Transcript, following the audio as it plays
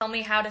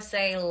me how to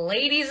say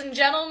ladies and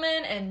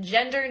gentlemen in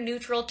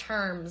gender-neutral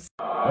terms.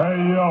 Hey,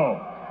 yo.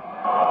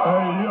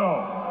 Hey,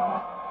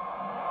 yo.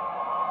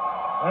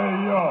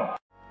 Hey, yo.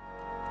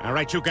 All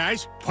right, you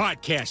guys,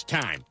 podcast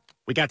time.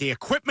 We got the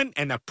equipment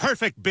and the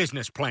perfect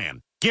business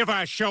plan. Give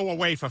our show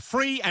away for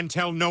free and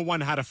tell no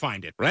one how to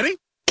find it. Ready?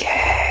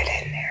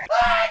 Get in there.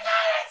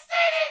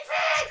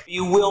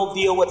 You will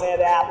deal with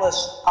that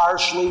Atlas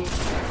harshly.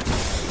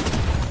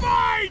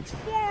 Fight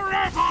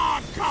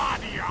forever,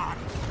 Guardian!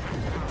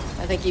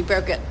 I think you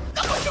broke it.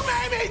 Don't you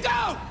made me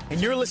do! And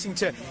you're listening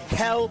to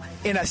Hell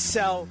in a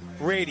Cell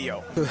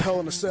Radio. The Hell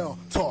in a Cell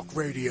Talk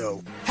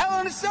Radio.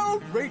 Hell in a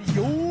Cell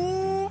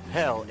Radio.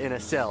 Hell in a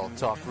Cell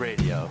Talk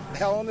Radio.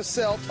 Hell in a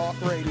Cell Talk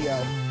Radio.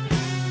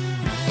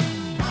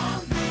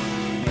 On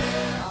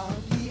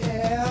the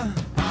air.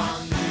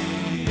 On the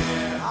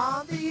air.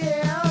 On the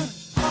air.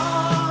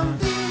 On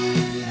the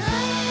air.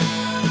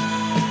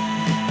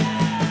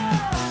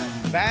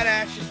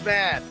 Badass is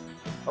mad.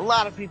 A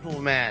lot of people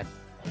are mad.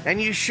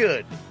 And you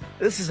should.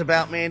 This is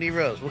about Mandy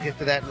Rose. We'll get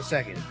to that in a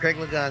second. Craig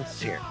Legance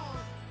is here.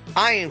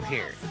 I am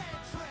here.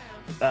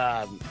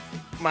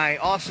 My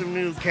awesome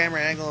new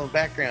camera angle and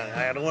background.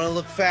 I don't want to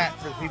look fat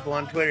for the people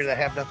on Twitter that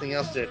have nothing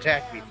else to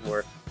attack me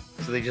for.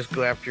 So they just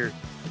go after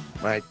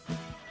my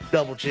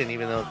double chin,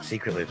 even though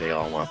secretly they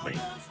all want me.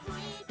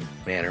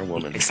 Man or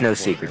woman. It's no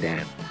secret,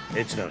 Dan.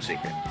 It's no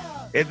secret.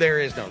 There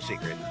is no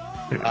secret.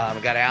 I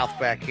got Alf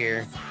back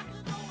here.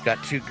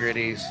 Got two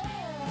gritties.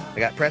 I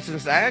got Preston.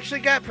 I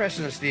actually got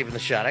Preston and Steve in the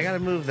shot. I got to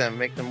move them,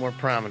 make them more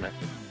prominent.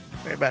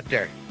 Right about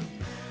there.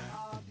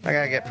 I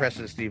got to get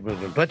Preston and Steve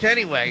moving. But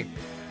anyway,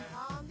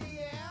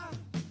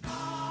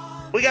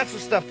 we got some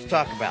stuff to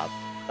talk about.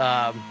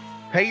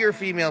 Pay your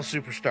female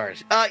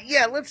superstars.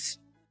 Yeah, let's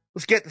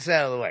get this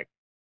out of the way.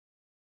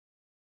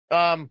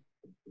 I'm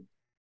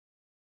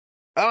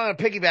going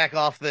to piggyback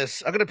off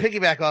this. I'm going to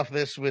piggyback off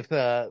this with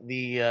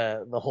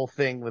the whole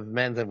thing with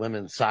men's and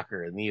women's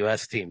soccer and the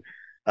U.S. team.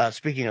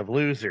 Speaking of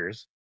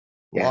losers.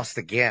 Yeah. Lost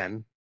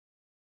again.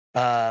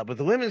 But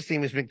the women's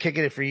team has been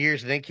kicking it for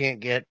years, and they can't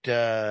get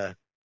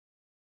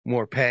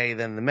more pay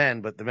than the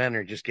men, but the men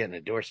are just getting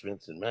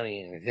endorsements and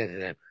money.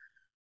 And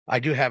I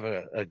do have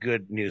a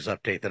good news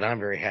update that I'm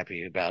very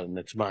happy about, and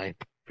it's my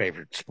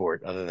favorite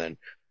sport other than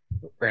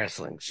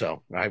wrestling.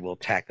 So I will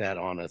tack that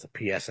on as a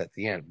PS at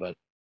the end.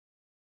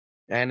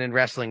 And in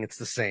wrestling, it's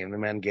the same. The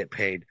men get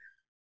paid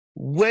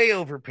way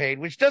overpaid,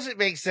 which doesn't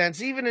make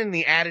sense, even in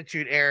the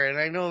Attitude Era. And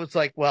I know it's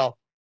like, well,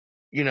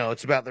 you know,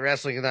 it's about the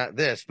wrestling and not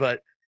this,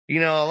 but, you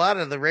know, a lot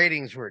of the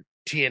ratings were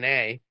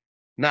TNA,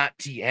 not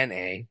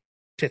TNA,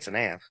 tits and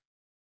ass.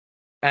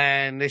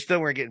 And they still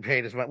weren't getting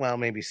paid as much. Well,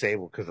 maybe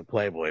Sable because of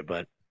Playboy,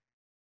 but,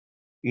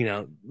 you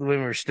know, the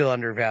women were still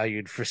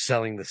undervalued for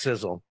selling the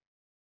sizzle.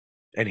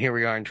 And here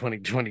we are in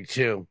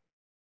 2022.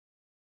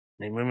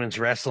 And women's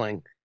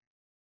wrestling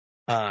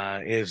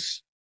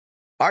is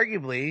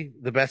arguably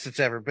the best it's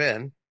ever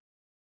been,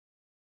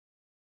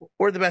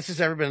 or the best it's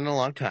ever been in a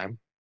long time.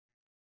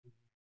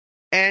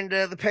 And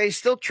the pay is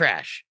still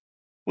trash,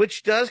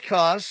 which does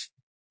cause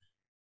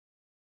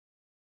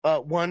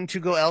one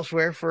to go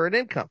elsewhere for an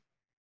income.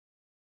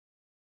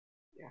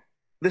 Yeah.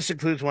 This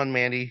includes one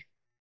Mandy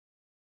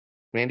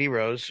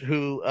Rose,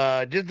 who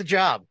did the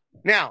job.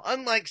 Now,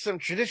 unlike some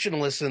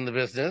traditionalists in the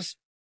business,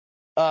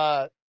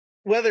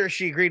 whether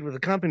she agreed with the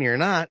company or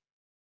not,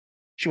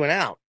 she went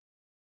out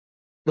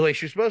the way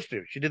she was supposed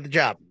to. She did the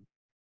job.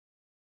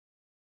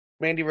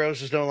 Mandy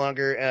Rose is no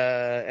longer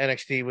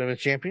NXT Women's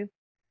Champion.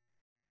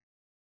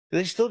 Do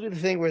they still do the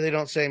thing where they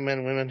don't say men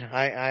and women?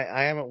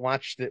 I haven't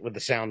watched it with the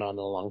sound on in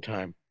a long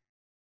time.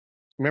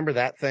 Remember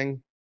that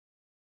thing?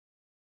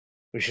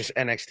 Which is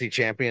NXT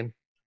champion.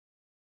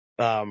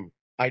 I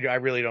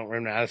really don't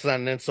remember. It's not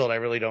an insult. I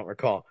really don't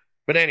recall.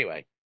 But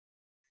anyway,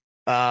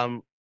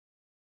 and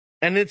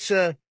it's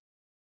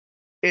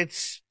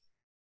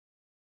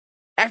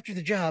after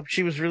the job,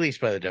 she was released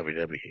by the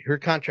WWE. Her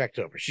contract's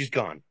over. She's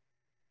gone.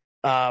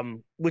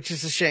 Which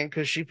is a shame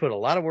because she put a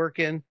lot of work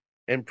in,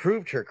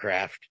 improved her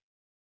craft,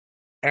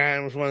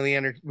 and was one of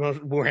the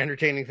more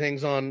entertaining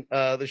things on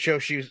the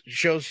shows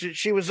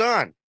she was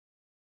on.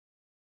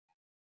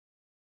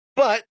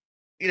 But,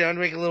 you know, to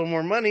make a little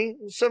more money,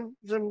 some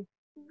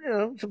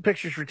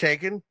pictures were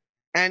taken.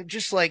 And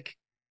just like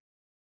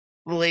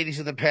the ladies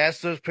in the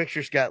past, those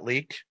pictures got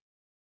leaked.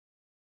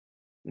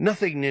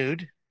 Nothing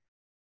nude,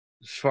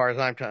 as far as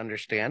I'm to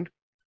understand.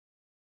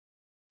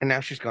 And now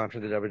she's gone for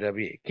the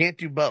WWE. Can't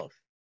do both.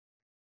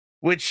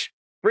 Which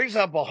brings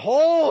up a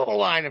whole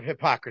line of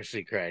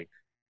hypocrisy, Craig,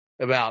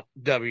 about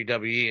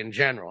WWE in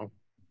general,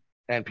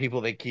 and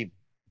people they keep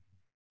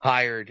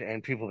hired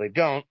and people they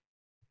don't.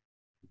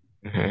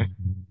 Mm-hmm.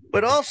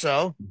 But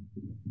also,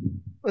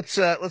 let's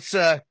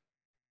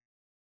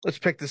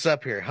pick this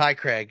up here. Hi,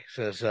 Craig,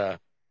 says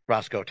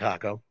Roscoe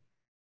Taco.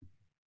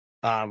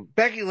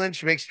 Becky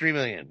Lynch makes $3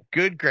 million.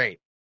 Good, great.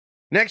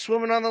 Next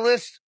woman on the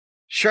list,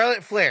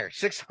 Charlotte Flair,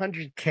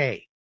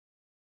 $600K.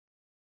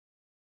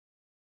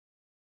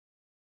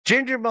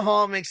 Jinder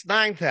Mahal makes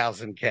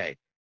 $9,000K.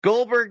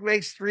 Goldberg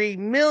makes $3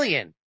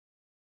 million.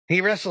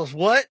 He wrestles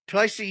what?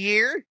 Twice a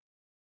year?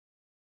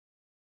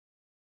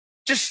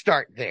 Just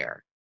start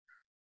there.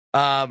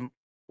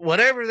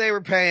 Whatever they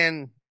were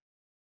paying,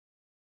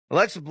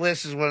 Alexa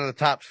Bliss is one of the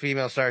top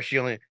female stars.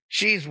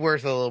 She's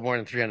worth a little more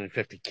than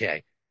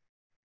 $350K.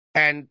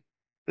 And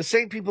the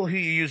same people who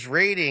use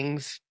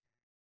ratings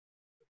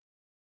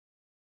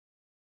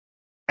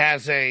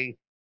as a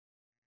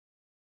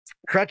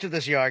crutch of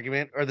this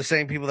argument are the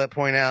same people that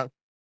point out,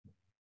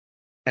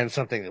 and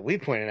something that we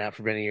pointed out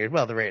for many years,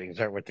 well, the ratings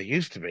aren't what they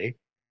used to be.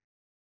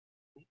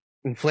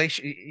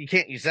 Inflation, you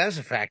can't use that as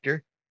a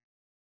factor.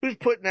 Who's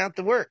putting out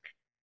the work?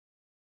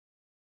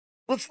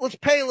 Let's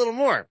pay a little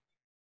more.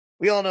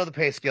 We all know the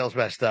pay scale's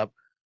messed up.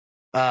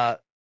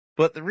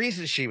 But the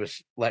reason she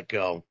was let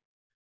go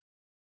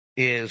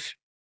is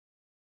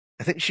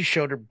I think she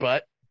showed her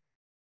butt,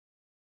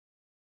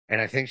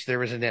 and I think there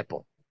was a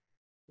nipple.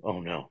 Oh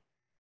no.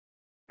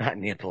 Not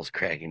nipples,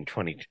 Craig, in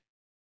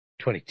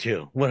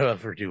 2022.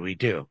 Whatever do we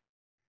do?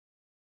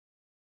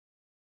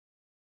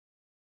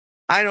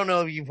 I don't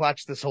know if you've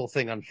watched this whole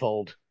thing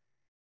unfold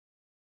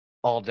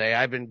all day.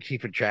 I've been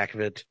keeping track of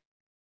it.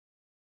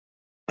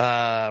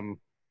 I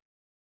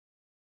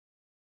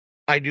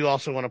do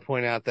also want to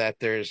point out that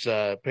there's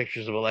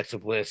pictures of Alexa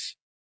Bliss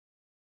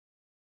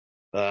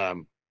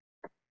taking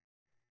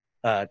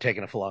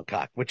a full-on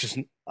cock, which is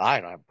I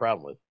don't have a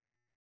problem with.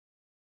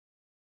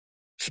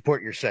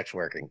 Support your sex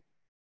working.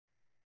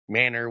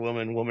 Man or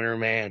woman, woman or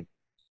man.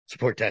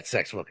 Support that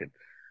sex working.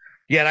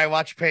 Yet I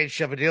watch Paige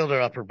shove a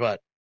dildo up her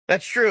butt.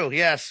 That's true,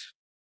 yes.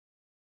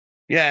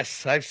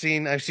 Yes, I've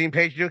seen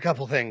Paige do a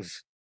couple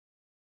things.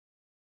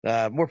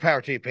 More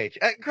power to you, Paige.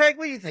 Craig,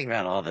 what do you think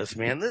about all this,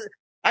 man?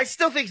 I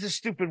still think it's a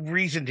stupid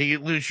reason to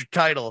lose your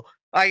title.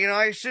 I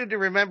assume to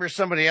remember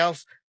somebody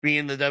else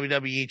being the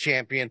WWE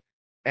champion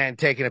and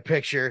taking a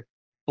picture,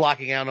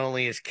 blocking out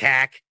only his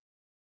cack.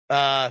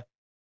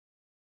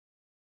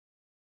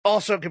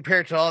 Also,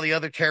 compared to all the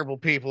other terrible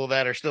people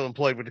that are still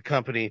employed with the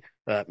company,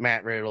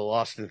 Matt Riddle,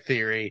 Austin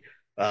Theory,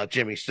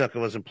 Jimmy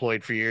Snuka was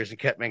employed for years and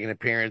kept making an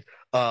appearance.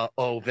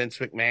 Vince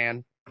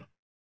McMahon.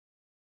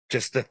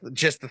 Just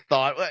the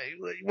thought.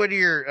 What are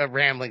your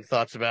rambling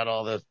thoughts about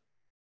all this?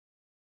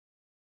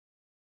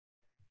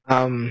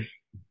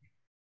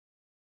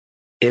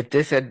 If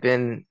this had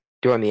been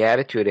during the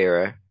Attitude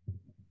Era,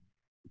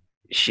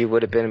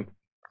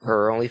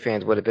 her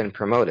OnlyFans would have been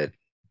promoted.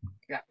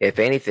 Yeah. If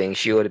anything,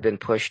 she would have been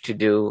pushed to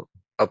do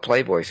a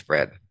Playboy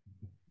spread.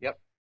 Yep.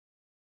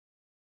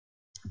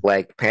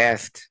 Like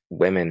past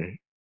women,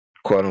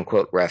 quote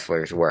unquote,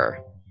 wrestlers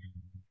were.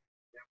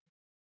 Yep.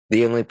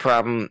 The only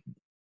problem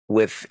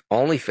with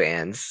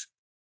OnlyFans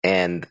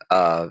and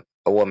a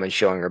woman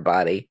showing her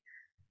body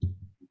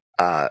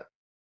to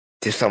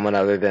someone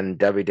other than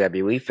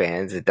WWE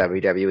fans is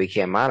WWE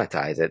can't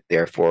monetize it.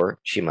 Therefore,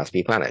 she must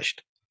be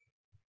punished.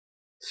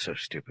 So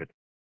stupid.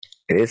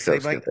 It is so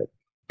stupid.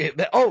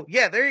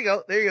 Yeah, there you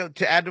go.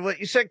 To add to what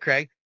you said,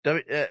 Craig,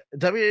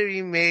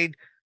 WWE made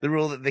the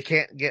rule that they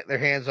can't get their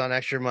hands on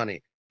extra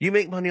money. You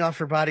make money off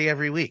her body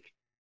every week.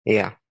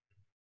 Yeah.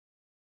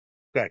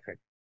 Go ahead, Craig.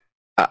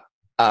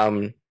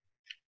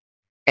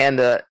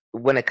 And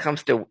when it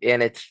comes to,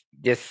 and it's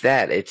just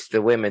that, it's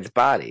the women's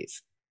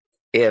bodies.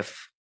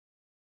 If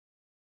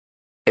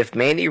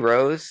Mandy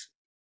Rose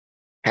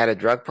had a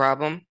drug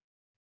problem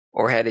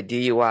or had a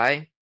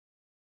DUI,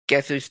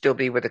 guess who'd still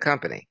be with the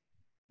company?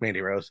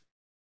 Mandy Rose.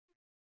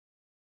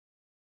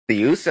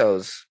 The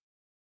Usos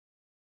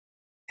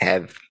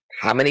have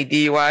how many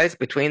DUIs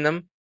between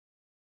them?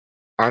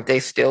 Aren't they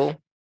still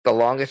the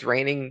longest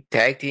reigning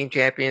tag team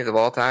champions of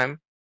all time?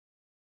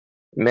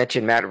 You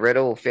mentioned Matt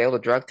Riddle failed a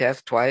drug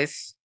test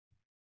twice.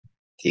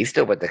 He's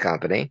still with the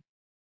company.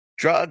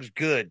 Drugs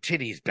good,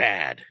 titties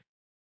bad.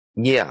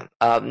 Yeah.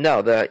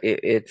 No,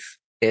 it's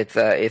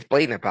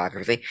blatant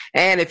hypocrisy.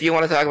 And if you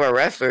want to talk about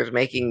wrestlers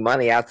making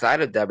money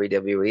outside of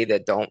WWE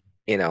that don't,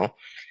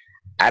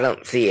 I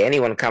don't see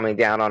anyone coming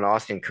down on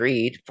Austin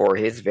Creed for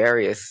his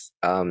various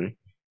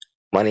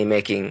money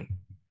making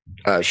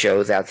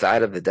shows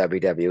outside of the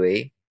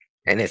WWE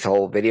and his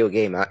whole video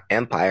game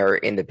empire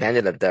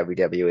independent of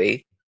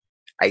WWE.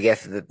 I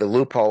guess the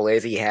loophole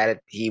is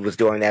he was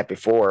doing that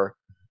before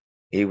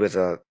he was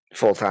a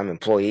full-time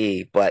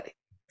employee, but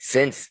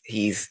since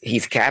he's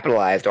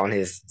capitalized on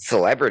his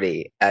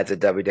celebrity as a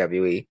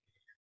WWE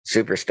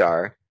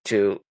superstar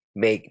to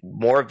make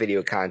more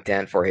video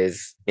content for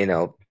his,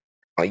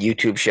 a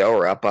YouTube show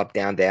or Up, Up,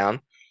 Down,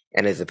 Down,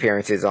 and his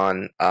appearances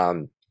on,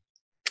 oh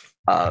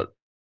God.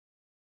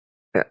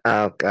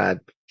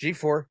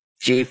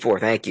 G4,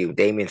 thank you.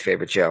 Damien's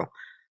favorite show.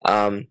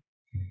 And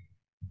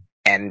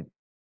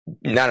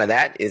none of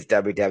that is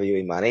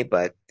WWE money,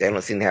 but they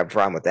don't seem to have a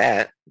problem with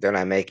that. They're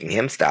not making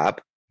him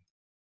stop.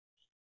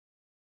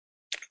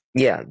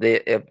 Yeah,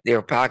 the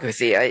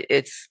hypocrisy.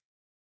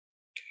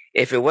 If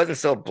it wasn't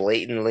so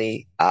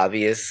blatantly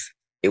obvious,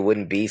 it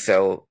wouldn't be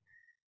so.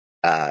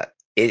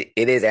 It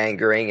is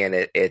angering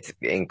and it's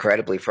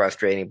incredibly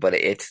frustrating. But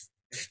it's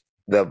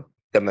the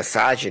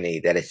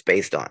misogyny that it's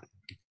based on.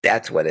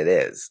 That's what it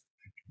is.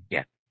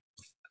 Yeah.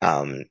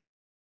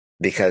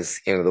 Because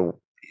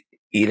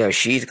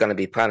she's going to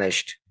be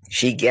punished.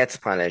 She gets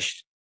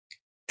punished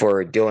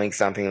for doing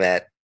something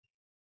that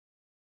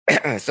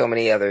so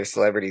many other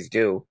celebrities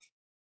do,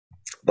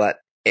 but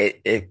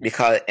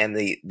because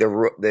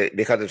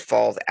it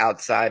falls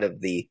outside of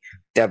the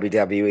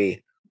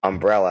WWE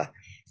umbrella.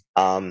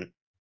 And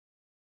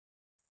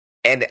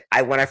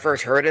when I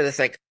first heard it, it's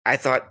like I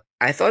thought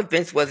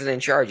Vince wasn't in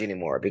charge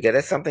anymore, because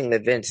that's something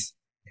that Vince,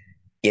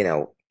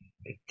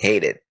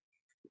 hated.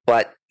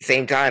 But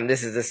same time,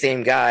 this is the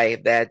same guy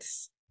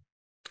that's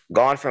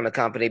gone from the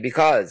company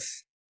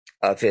because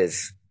of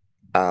his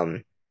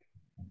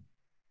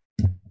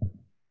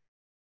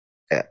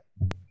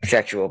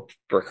sexual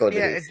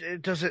proclivities. Yeah,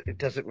 it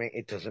doesn't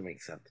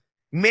make sense.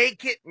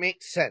 Make it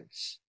make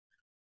sense.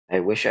 I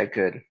wish I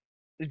could.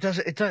 It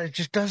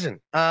just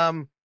doesn't.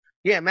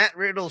 Yeah, Matt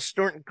Riddle's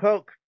snorting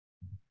coke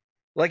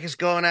like it's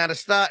going out of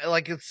stock,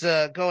 like it's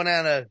going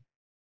out of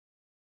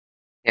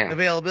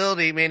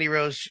availability. Mandy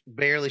Rose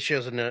barely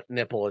shows a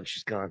nipple and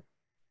she's gone.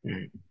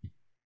 Mm.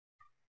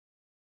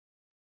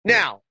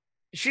 Now,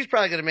 she's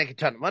probably going to make a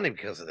ton of money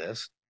because of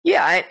this.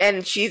 Yeah,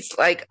 and she's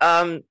like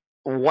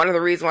one of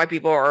the reasons why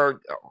people are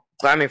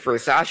clamoring for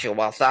Sasha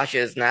while Sasha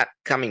is not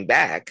coming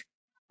back,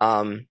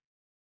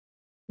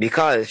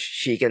 because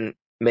she can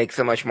make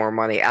so much more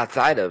money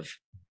outside of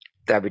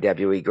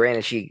WWE.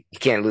 Granted, she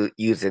can't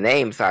use the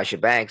name Sasha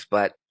Banks,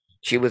 but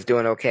she was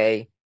doing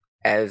okay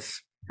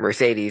as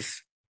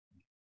Mercedes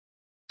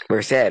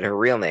Merced, her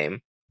real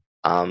name,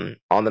 on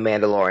The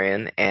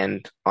Mandalorian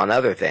and on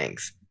other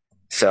things.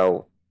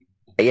 So,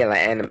 again,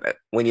 and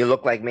when you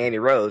look like Mandy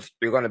Rose,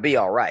 you're going to be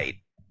all right.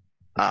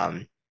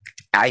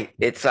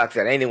 It sucks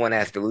that anyone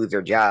has to lose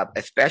their job,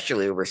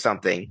 especially over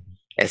something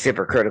as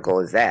hypocritical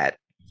as that.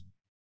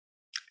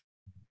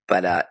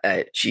 But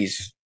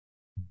she's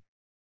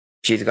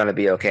going to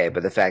be okay.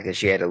 But the fact that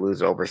she had to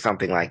lose over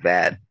something like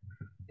that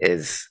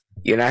is,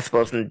 you're not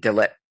supposed to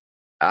let.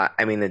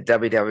 The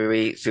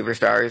WWE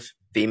superstars,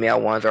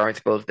 female ones, aren't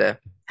supposed to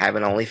have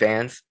an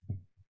OnlyFans.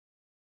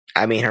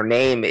 I mean, her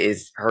name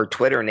is her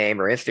Twitter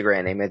name or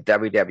Instagram name is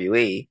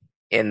WWE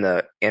in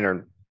her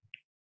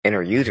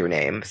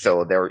username,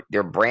 so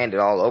they're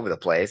branded all over the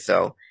place.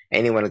 So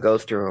anyone who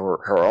goes to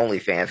her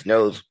OnlyFans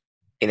knows,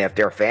 if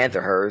they're fans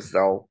of hers,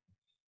 so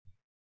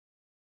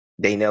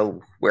they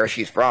know where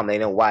she's from. They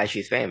know why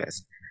she's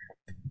famous.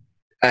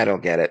 I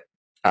don't get it.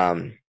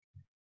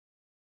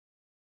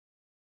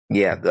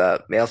 Yeah,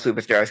 the male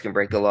superstars can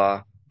break the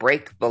law.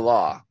 Break the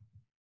law.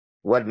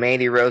 What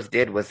Mandy Rose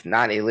did was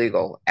not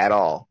illegal at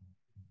all.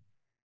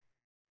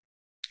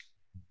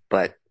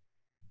 But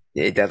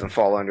it doesn't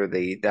fall under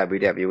the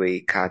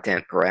WWE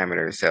content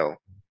parameters, so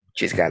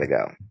she's got to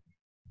go.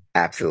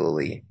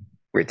 Absolutely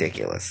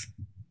ridiculous.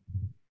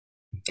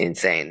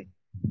 Insane.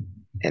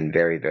 And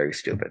very, very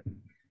stupid.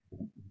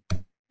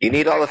 You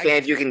need all the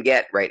fans you can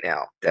get right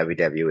now,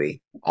 WWE.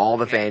 All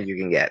the fans you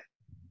can get.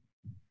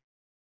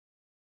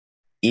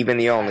 Even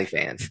the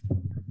OnlyFans.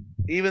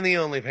 Even the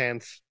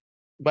OnlyFans.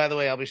 By the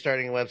way, I'll be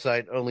starting a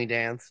website,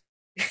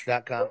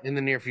 onlydance.com, in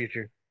the near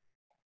future.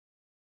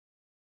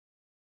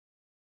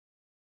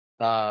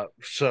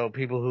 So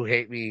people who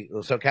hate me,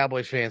 so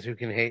Cowboys fans who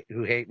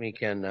hate me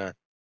can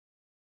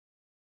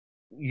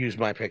use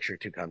my picture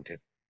to come to.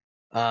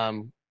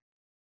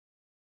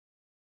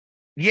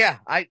 Yeah,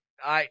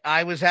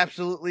 I was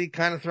absolutely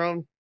kind of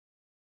thrown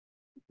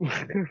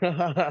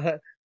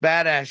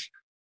badass.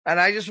 And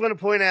I just want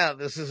to point out,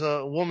 this is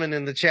a woman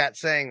in the chat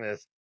saying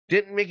this.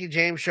 Didn't Mickie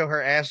James show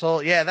her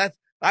asshole? Yeah,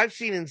 I've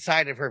seen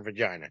inside of her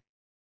vagina.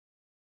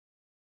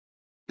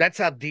 That's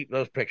how deep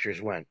those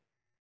pictures went.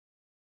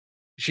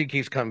 She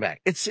keeps coming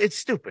back. It's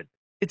stupid.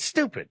 It's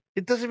stupid.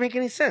 It doesn't make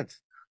any sense.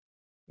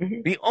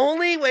 Mm-hmm. The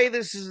only way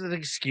this is an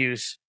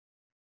excuse.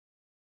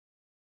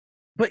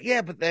 But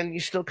then you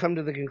still come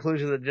to the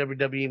conclusion that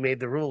WWE made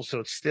the rules,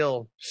 so it's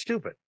still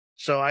stupid.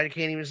 So I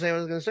can't even say what I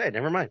was going to say.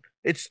 Never mind.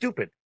 It's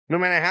stupid. No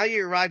matter how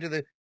you arrive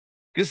to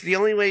because the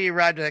only way you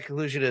arrive to that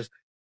conclusion is,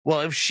 well,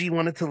 if she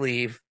wanted to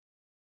leave,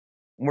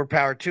 more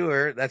power to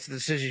her. That's the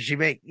decision she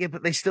made. Yeah,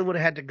 but they still would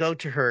have had to go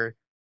to her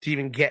to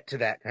even get to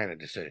that kind of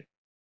decision.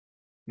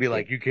 Be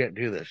like, you can't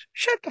do this.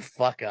 Shut the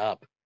fuck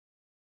up.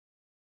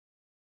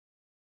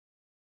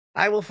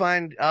 I will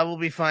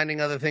be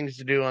finding other things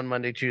to do on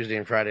Monday, Tuesday,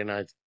 and Friday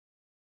nights.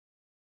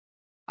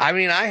 I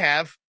mean, I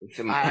have.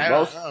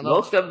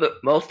 Most of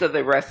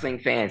the wrestling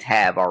fans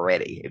have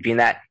already. If you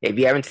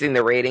haven't seen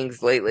the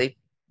ratings lately,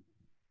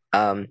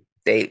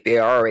 they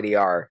already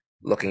are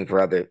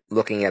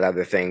looking at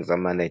other things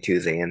on Monday,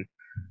 Tuesday,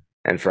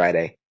 and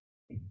Friday.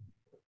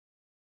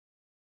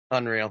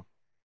 Unreal.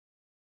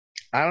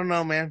 I don't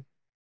know, man.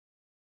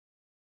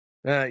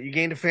 You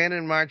gained a fan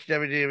in March,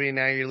 WWE.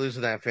 Now you're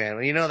losing that fan.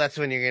 Well, that's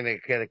when you're going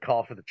to get a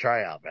call for the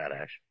tryout,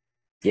 Badass.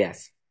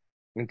 Yes.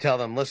 And tell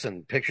them,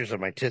 listen, pictures of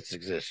my tits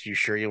exist. You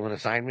sure you want to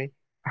sign me?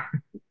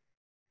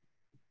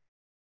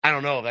 I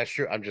don't know if that's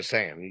true. I'm just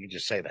saying. You can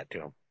just say that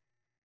to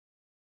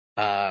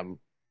them.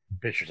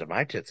 Pictures of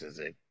my tits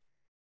exist.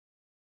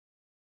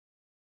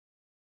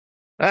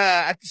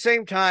 At the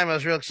same time, I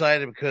was real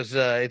excited because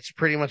it's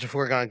pretty much a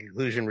foregone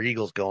conclusion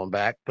Regal's going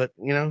back. But,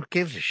 who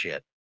gives a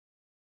shit?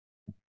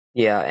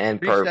 Yeah, and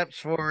 3 steps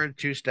forward,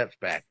 2 steps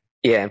back.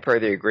 Yeah, and per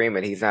the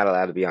agreement, he's not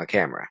allowed to be on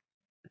camera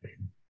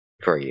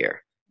for a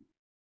year.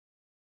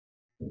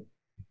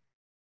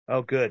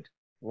 Oh, good.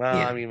 Well,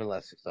 Yeah. I'm even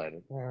less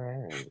excited.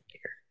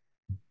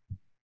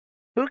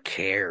 Who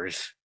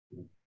cares?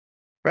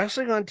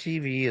 Wrestling on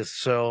TV is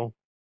so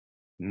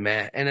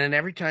meh. And then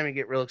every time you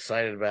get real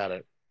excited about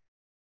it,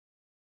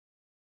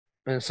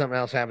 and something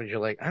else happens, you're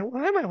like,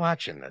 why am I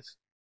watching this?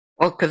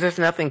 Well, because there's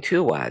nothing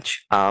to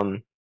watch.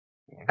 I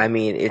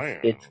mean,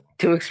 it's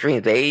too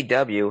extreme. The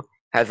AEW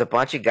has a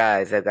bunch of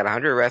guys that got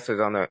 100 wrestlers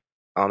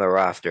on the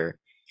roster,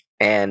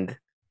 and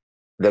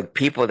the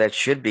people that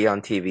should be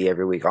on TV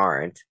every week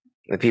aren't.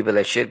 The people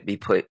that should be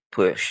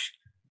pushed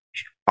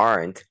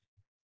aren't.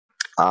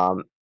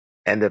 And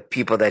the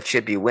people that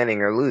should be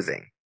winning are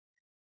losing.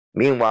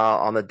 Meanwhile,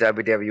 on the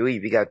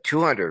WWE, we got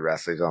 200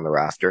 wrestlers on the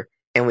roster,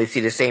 and we see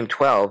the same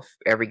 12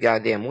 every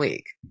goddamn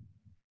week.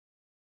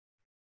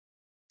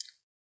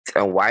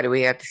 So why do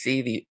we have to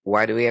see the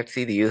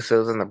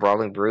Usos and the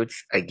Brawling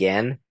Brutes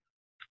again?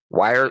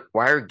 Why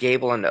are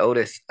Gable and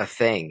Otis a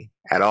thing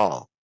at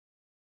all?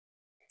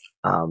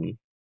 I'm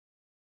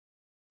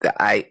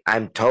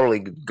totally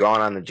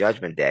gone on the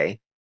Judgment Day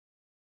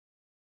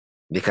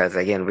because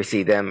again we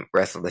see them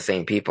wrestle the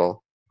same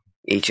people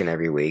each and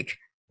every week.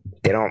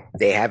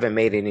 They haven't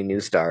made any new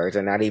stars.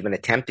 They're not even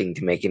attempting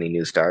to make any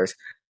new stars.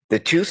 The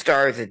 2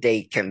 stars that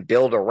they can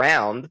build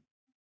around,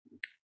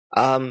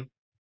 LA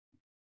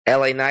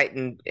Knight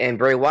and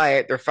Bray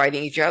Wyatt, they're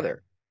fighting each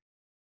other.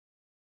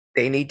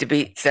 They need to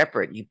be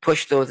separate. You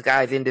push those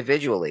guys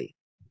individually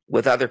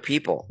with other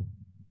people.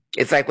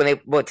 It's like when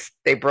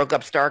they broke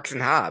up Starks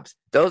and Hobbs.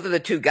 Those are the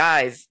 2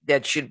 guys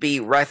that should be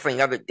wrestling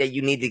that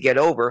you need to get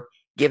over.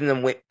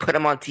 Put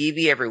them on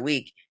TV every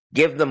week.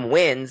 Give them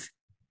wins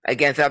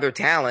against other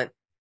talent.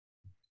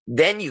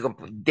 Then you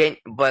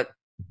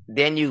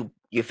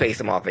face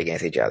them off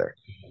against each other.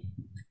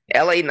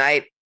 LA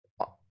Knight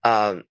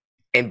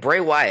and Bray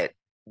Wyatt.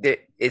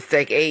 It's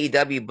like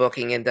AEW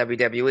booking in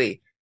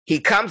WWE. He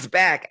comes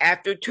back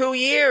after 2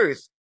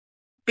 years.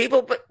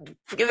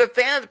 The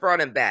fans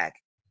brought him back.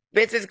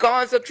 Vince is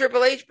gone, so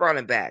Triple H brought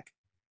him back.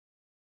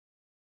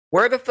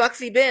 Where the fuck's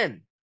he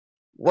been?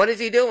 What is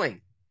he doing?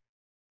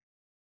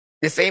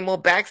 The same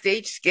old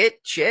backstage skit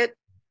shit?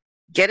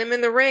 Get him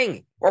in the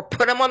ring or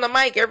put him on the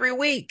mic every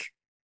week.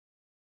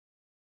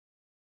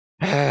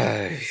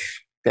 No,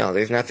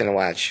 there's nothing to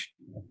watch.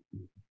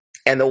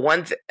 And the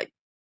ones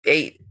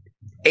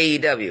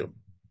AEW,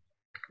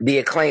 the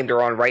Acclaimed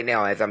are on right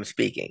now as I'm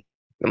speaking.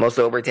 The most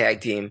over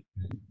tag team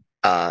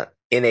in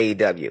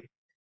AEW.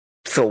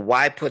 So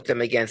why put them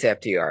against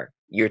FTR?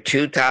 Your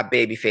 2 top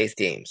babyface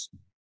teams.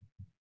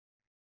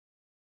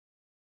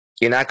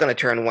 You're not going to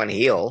turn one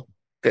heel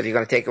because you're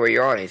going to take away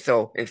your audience.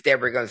 So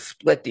instead, we're going to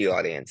split the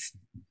audience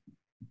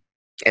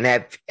and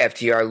have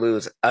FTR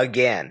lose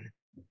again.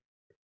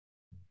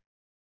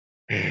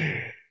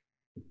 I'm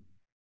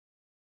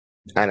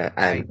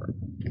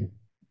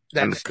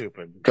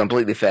stupid.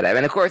 Completely fed up.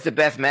 And of course, the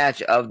best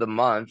match of the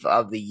month,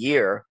 of the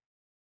year,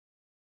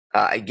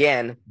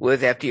 again,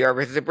 was FTR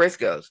versus the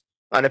Briscoes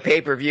on a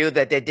pay-per-view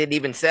that they didn't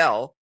even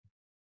sell.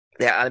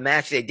 A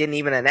match they didn't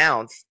even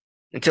announce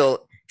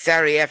until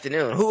Saturday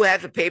afternoon. Who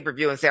has a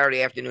pay-per-view on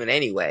Saturday afternoon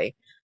anyway?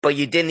 But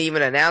you didn't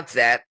even announce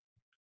that.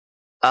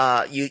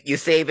 You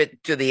save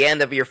it to the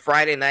end of your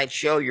Friday night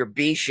show, your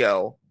B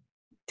show,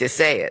 to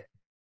say it.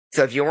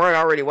 So if you weren't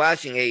already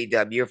watching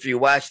AEW, if you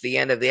watched the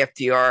end of the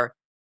FTR,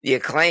 the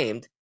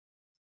Acclaimed,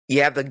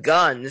 you have the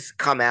Guns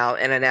come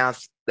out and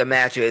announce the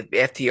match with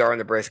FTR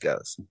and the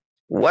Briscoes.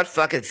 What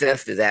fucking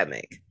sense does that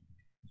make?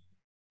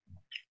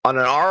 On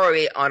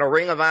a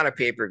Ring of Honor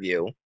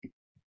pay-per-view,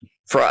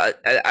 for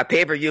a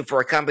pay-per-view for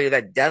a company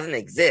that doesn't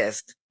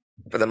exist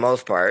for the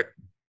most part,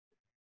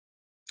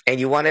 and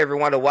you want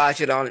everyone to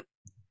watch it on a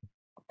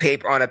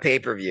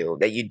pay-per-view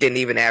that you didn't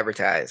even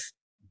advertise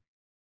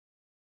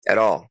at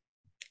all.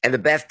 And the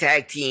best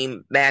tag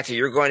team match that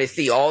you're going to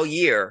see all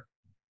year,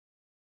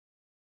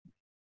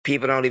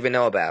 people don't even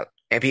know about.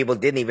 And people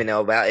didn't even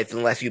know about it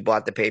unless you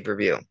bought the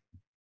pay-per-view.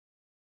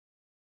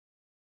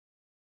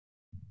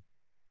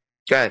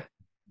 Go ahead.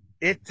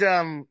 It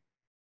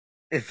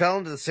fell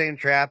into the same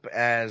trap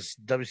as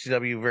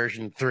WCW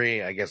version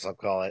 3, I guess I'll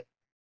call it,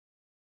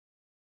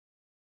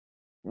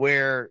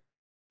 where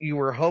you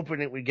were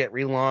hoping it would get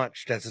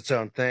relaunched as its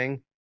own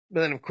thing.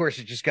 But then, of course,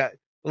 it just got,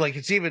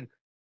 WCW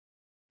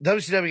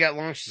got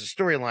launched as a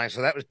storyline,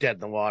 so that was dead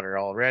in the water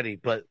already.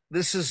 But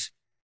there's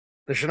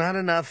not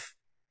enough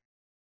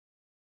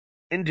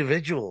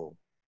individualism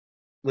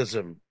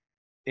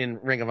in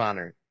Ring of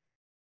Honor.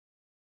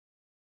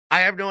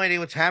 I have no idea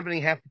what's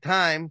happening half the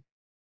time.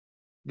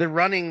 They're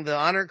running the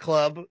Honor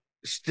Club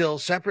still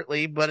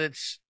separately, but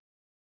it's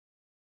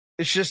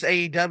just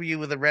AEW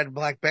with a red and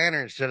black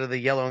banner instead of the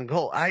yellow and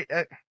gold.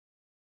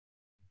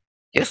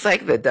 Just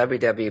like the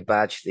WWE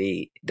botched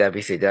the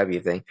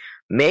WCW thing,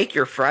 make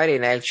your Friday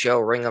night show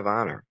Ring of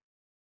Honor.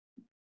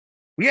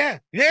 Yeah,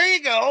 there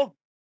you go.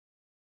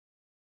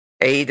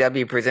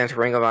 AEW presents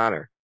Ring of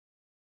Honor.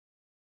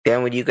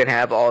 Then when you can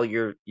have all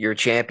your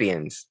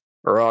champions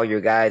or all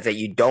your guys that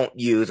you don't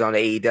use on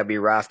the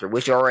AEW roster,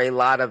 which are a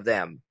lot of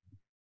them.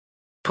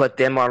 Put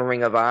them on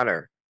Ring of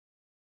Honor.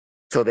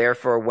 So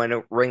therefore, when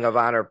a Ring of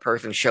Honor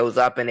person shows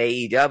up in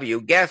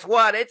AEW, guess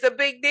what? It's a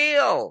big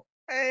deal.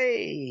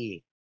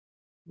 Hey,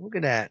 look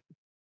at that.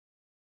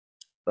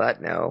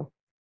 But no.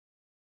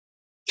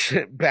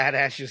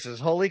 Badass just says,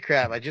 holy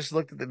crap, I just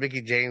looked at the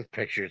Mickey James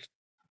pictures.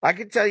 I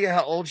can tell you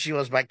how old she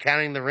was by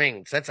counting the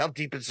rings. That's how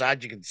deep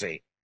inside you can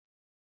see.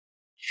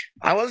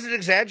 I wasn't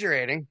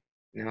exaggerating.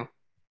 No.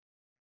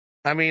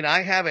 I mean,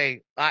 I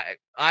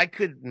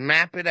could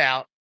map it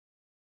out.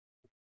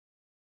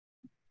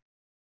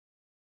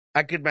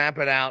 I could map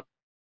it out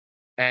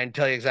and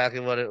tell you exactly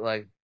what it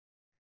like.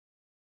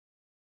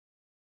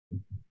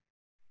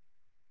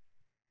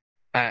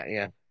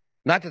 Yeah.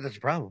 Not that that's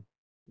a problem.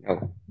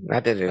 No,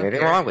 not that there's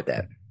anything wrong with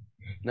that.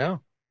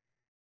 No.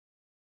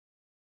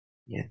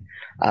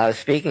 Yeah.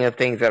 Speaking of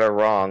things that are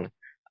wrong,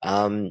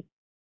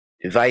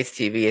 Vice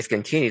TV has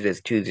continued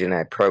its Tuesday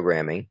night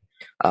programming.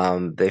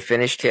 They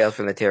finished Tales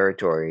from the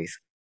Territories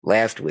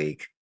last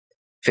week,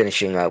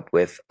 finishing up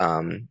with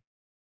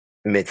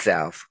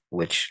Mid-South,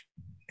 which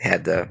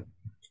had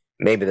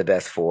maybe the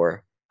best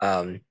four.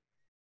 Ted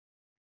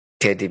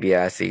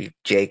DiBiase,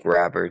 Jake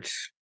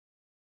Roberts,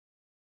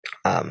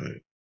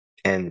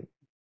 and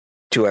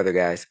two other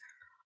guys.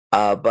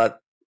 But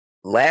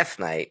last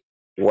night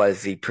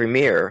was the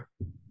premiere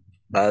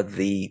of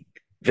the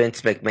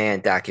Vince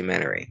McMahon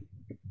documentary.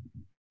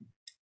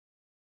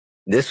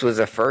 This was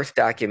the first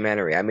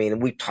documentary. I mean,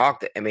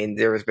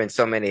 there has been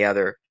so many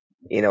other,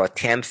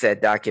 attempts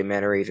at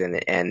documentaries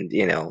and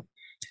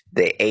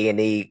the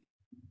A&E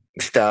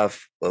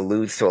stuff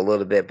alludes to a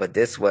little bit, but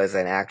this was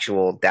an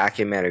actual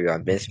documentary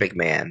on Vince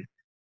McMahon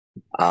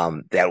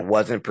that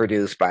wasn't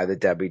produced by the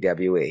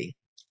WWE.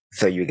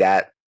 So you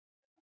got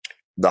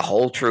the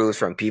whole truth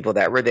from people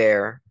that were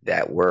there,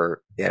 that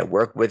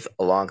worked with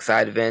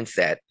alongside Vince,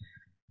 that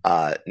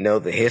know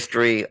the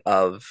history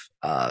of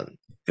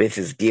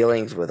Vince's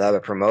dealings with other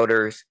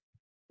promoters,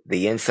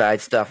 the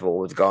inside stuff of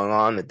what was going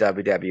on in the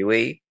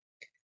WWE,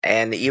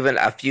 and even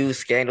a few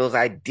scandals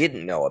I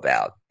didn't know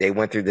about. They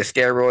went through the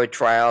steroid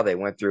trial. They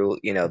went through,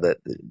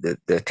 the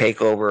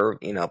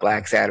takeover,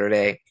 Black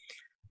Saturday,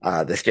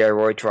 the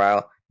steroid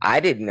trial.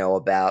 I didn't know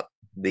about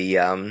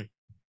the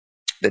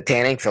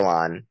tanning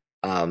salon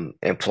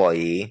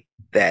employee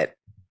that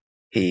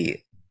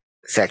he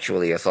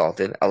sexually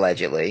assaulted,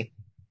 allegedly.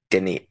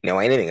 Didn't know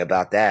anything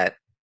about that.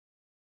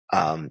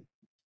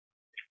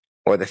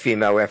 Or the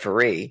female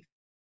referee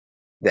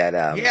that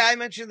yeah, I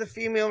mentioned the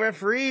female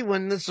referee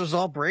when this was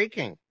all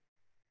breaking.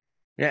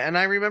 Yeah, and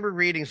I remember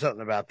reading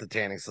something about the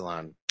tanning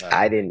salon.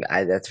 I didn't.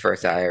 That's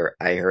first I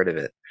heard of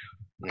it.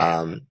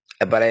 Yeah.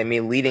 But I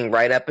mean, leading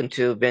right up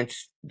into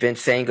Vince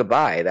saying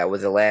goodbye. That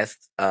was the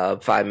last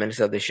 5 minutes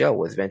of the show.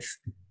 Was Vince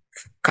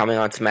coming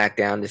on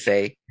SmackDown to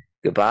say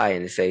goodbye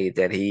and to say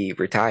that he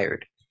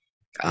retired.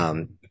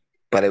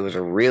 But it was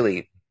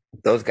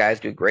those guys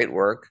do great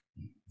work.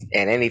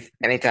 And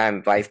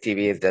anytime Vice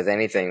TV does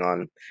anything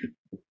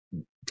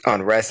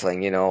on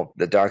wrestling,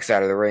 the Dark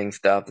Side of the Ring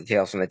stuff, the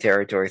Tales from the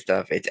Territory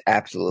stuff, it's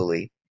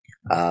absolutely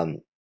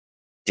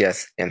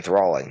just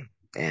enthralling.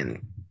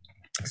 And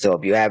so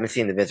if you haven't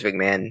seen the Vince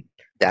McMahon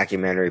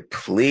documentary,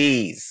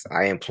 please,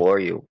 I implore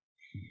you,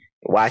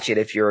 watch it.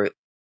 If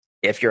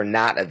you're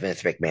not a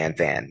Vince McMahon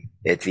fan,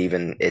 it's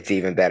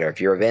even better.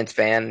 If you're a Vince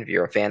fan, if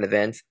you're a fan of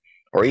Vince,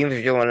 or even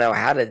if you want to know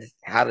how did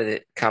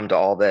it come to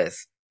all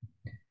this,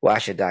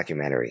 watch the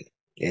documentary.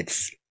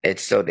 It's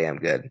so damn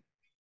good.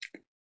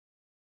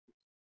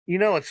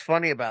 What's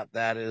funny about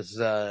that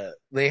is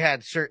they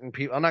had certain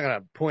people. I'm not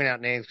going to point out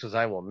names because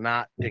I will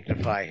not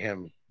dignify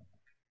him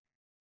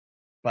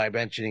by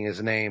mentioning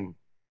his name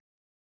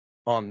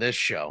on this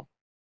show.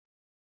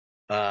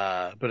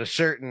 But a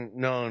certain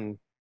known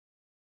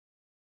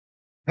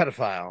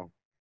pedophile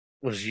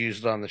was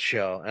used on the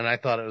show, and I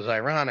thought it was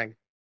ironic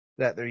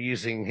that they're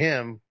using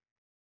him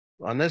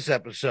on this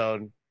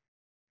episode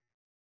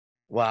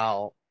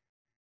while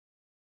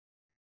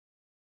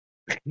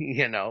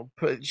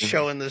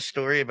showing this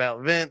story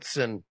about Vince.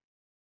 And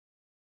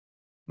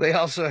they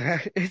also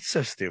it's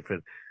so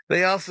stupid.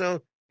 It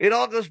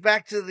all goes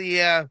back to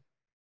the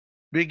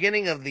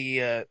beginning of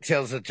the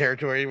Tales of the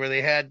Territory, where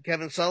they had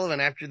Kevin Sullivan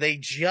after they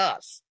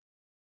just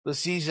the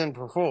season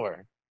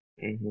before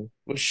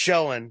was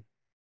showing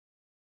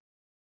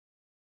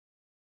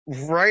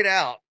right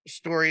out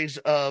stories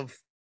of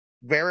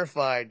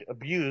verified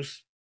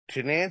abuse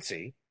to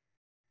Nancy.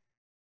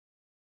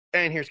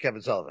 And here's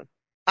Kevin Sullivan.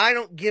 I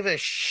don't give a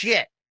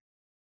shit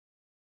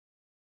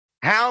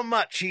how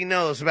much he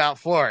knows about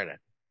Florida.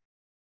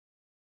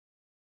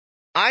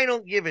 I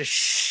don't give a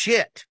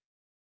shit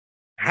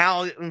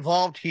how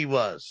involved he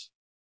was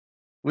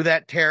with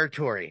that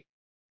territory.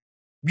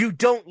 You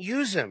don't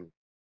use him,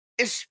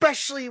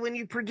 especially when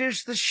you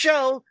produce the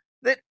show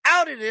that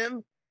outed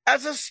him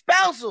as a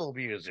spousal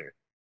abuser.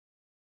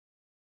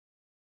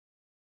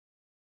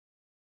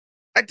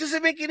 That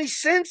doesn't make any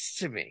sense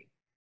to me.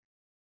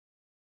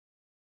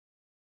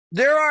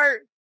 There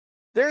are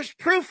There's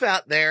proof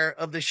out there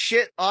of the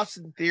shit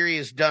Austin Theory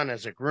has done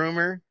as a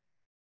groomer,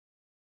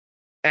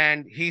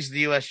 and he's the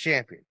U.S.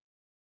 champion.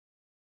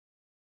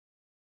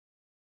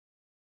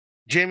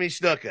 Jimmy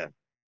Snuka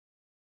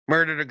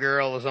murdered a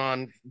girl, was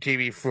on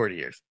TV for 40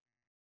 years.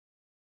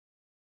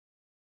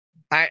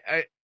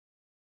 I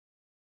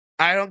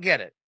don't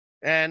get it.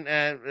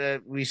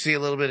 And we see a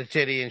little bit of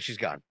titty, and she's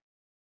gone.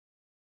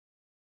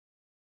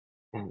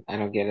 I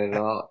don't get it at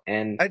all.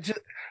 And I just,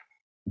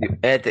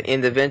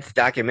 in the Vince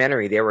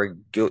documentary, they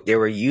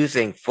were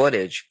using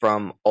footage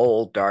from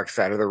old Dark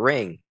Side of the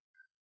Ring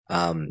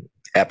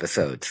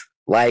episodes,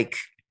 like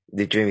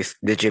the Jimmy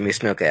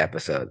Snuka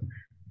episode.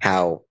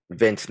 How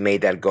Vince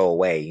made that go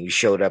away. You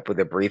showed up with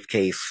a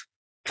briefcase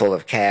full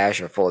of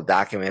cash or full of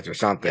documents or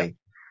something. Yep.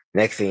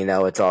 Next thing you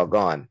know, it's all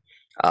gone.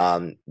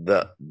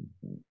 The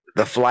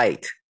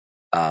flight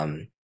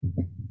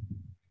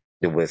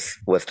it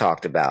was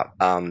talked about.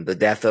 The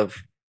death of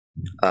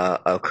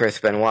Chris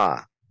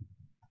Benoit,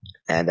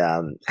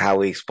 and how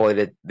we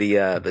exploited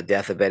the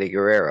death of Eddie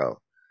Guerrero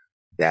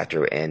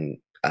after, and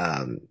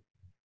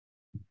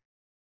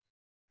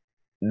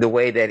the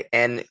way that,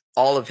 and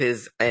all of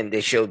his, and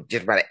they showed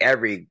just about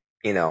every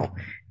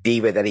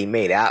diva that he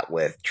made out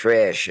with,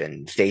 Trish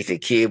and Stacy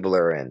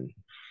Keibler and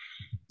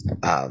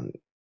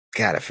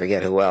God, I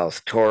forget who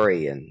else,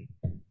 Tori, and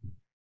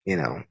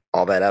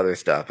all that other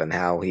stuff, and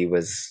how he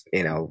was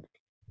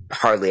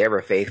hardly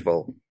ever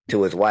faithful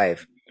to his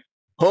wife,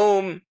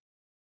 whom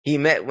he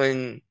met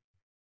when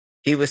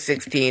he was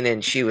 16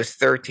 and she was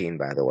 13,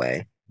 by the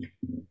way.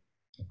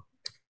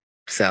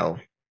 So,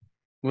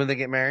 when they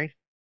get married?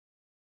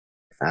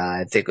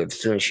 I think as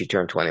soon as she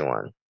turned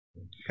 21.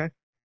 Okay.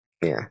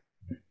 Yeah.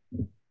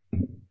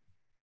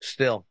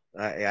 Still,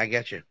 I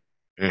get you.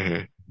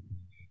 Mm-hmm.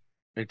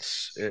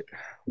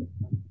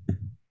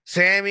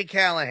 Sami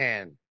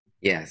Callihan.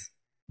 Yes.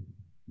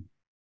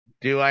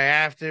 Do I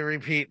have to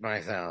repeat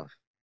myself?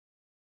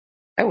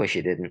 I wish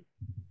you didn't.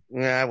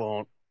 I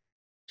won't.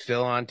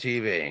 Still on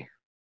TV.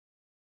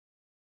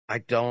 I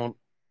don't.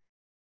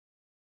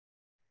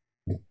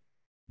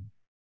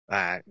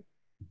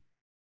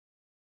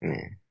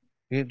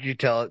 You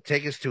tell it.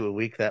 Take us to a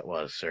week that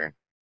was, sir.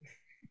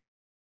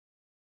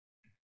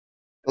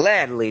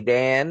 Gladly,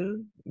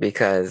 Dan,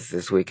 because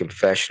this week in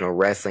professional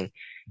wrestling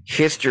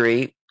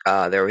history,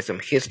 there was some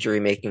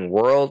history-making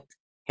World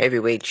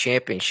Heavyweight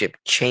Championship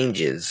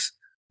changes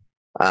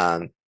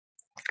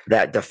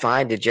that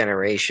defined a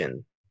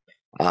generation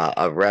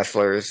of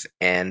wrestlers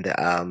and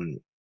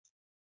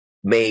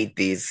made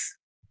these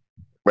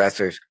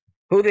wrestlers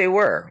who they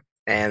were.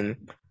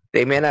 And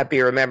they may not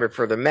be remembered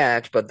for the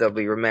match, but they'll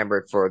be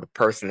remembered for the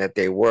person that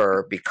they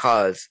were,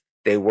 because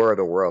they were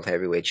the World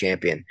Heavyweight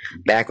Champion.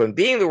 Back when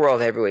being the World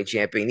Heavyweight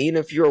Champion,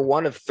 even if you were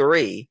one of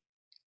three,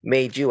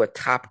 made you a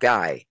top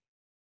guy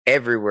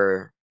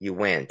everywhere you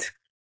went.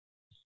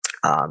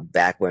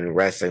 Back when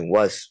wrestling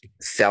was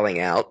selling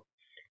out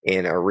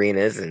in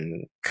arenas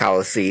and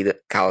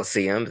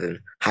coliseums and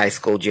high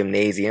school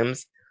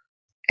gymnasiums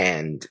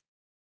and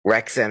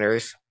rec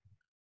centers,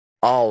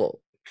 all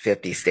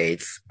 50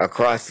 states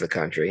across the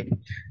country.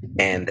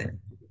 And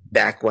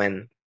back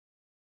when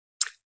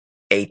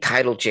a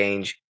title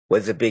change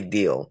was a big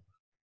deal,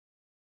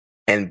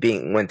 and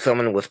when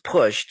someone was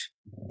pushed,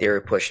 they were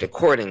pushed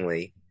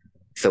accordingly.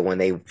 So when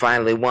they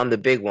finally won the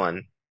big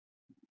one,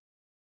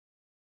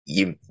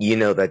 you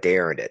know that they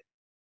earned it.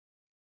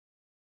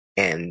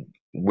 And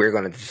we're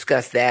going to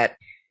discuss that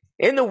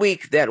in the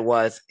week that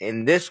was,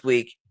 in this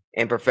week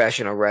in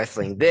professional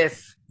wrestling.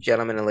 This,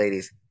 gentlemen and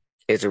ladies,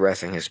 is a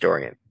wrestling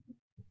historian.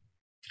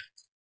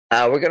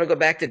 We're going to go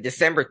back to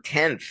December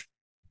 10th,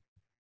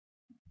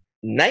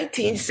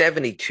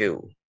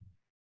 1972,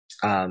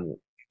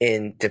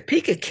 in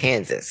Topeka,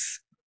 Kansas.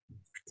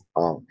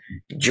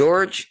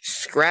 George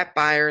Scrap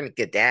Iron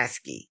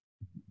Gadaski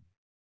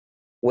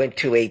went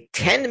to a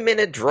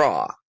 10-minute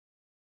draw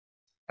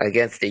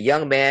against a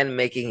young man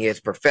making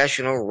his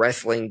professional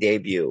wrestling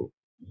debut,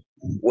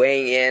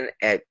 weighing in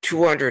at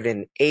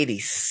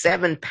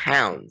 287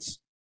 pounds.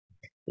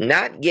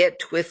 Not yet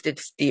twisted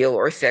steel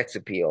or sex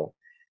appeal,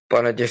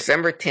 but on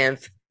December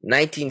 10th,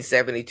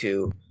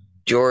 1972,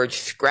 George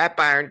Scrap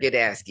Iron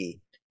Gadaski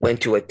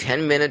went to a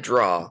 10-minute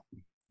draw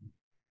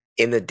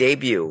in the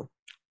debut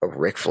of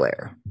Ric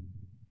Flair.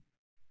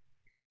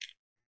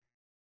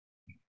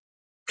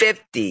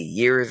 50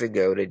 years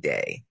ago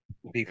today.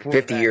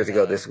 50 years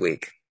ago this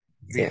week.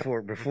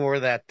 Before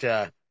that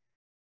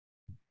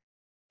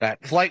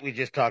flight we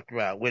just talked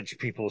about, which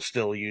people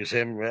still use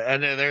him,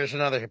 and there's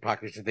another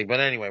hypocrisy thing.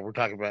 But anyway, we're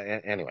talking about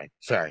anyway.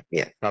 Sorry,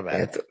 yeah, my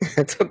bad.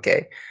 It's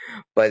okay.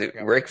 But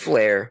Ric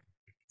Flair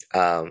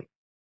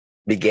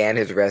began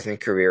his wrestling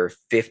career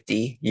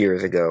 50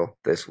 years ago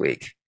this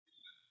week.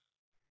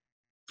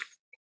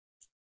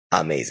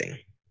 Amazing.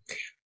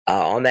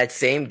 On that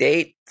same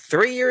date,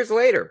 3 years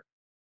later,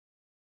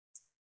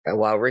 and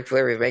while Ric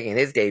Flair was making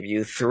his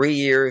debut, 3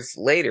 years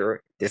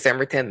later,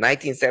 December 10th,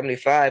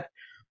 1975,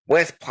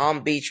 West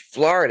Palm Beach,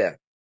 Florida,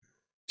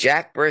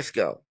 Jack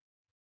Briscoe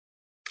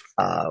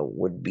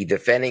would be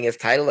defending his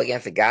title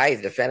against a guy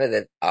he's defended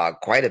it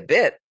quite a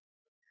bit,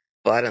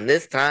 but on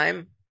this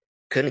time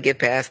couldn't get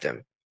past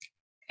him.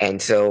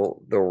 And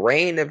so the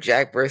reign of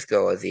Jack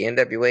Briscoe as the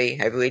NWA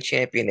Heavyweight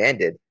Champion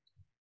ended,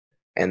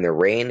 and the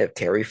reign of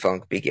Terry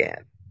Funk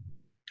began.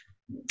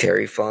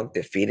 Terry Funk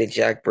defeated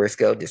Jack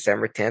Briscoe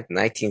December 10th,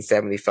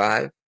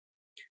 1975.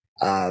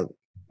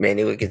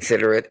 Many would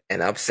consider it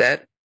an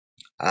upset.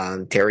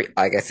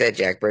 Like I said,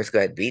 Jack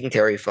Briscoe had beaten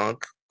Terry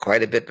Funk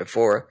quite a bit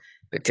before,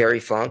 but Terry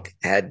Funk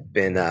had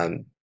been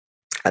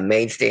a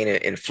mainstay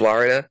in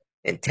Florida,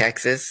 in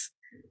Texas,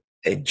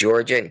 in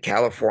Georgia, in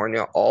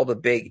California, all the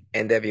big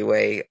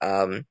NWA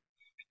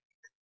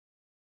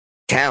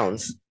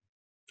towns,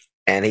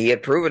 and he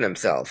had proven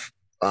himself.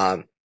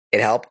 It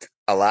helped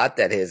a lot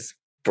that his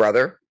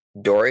brother,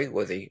 Dory,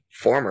 was a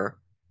former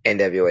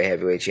NWA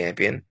Heavyweight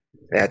Champion,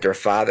 and that their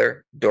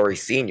father, Dory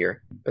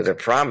Sr., was a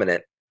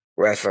prominent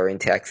wrestler in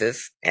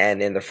Texas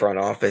and in the front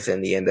office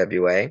in the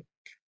NWA.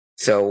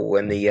 So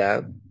when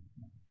the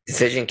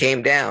decision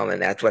came down,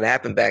 and that's what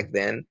happened back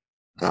then,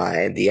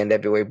 and the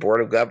NWA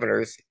Board of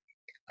Governors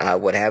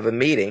would have a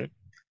meeting,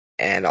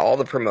 and all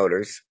the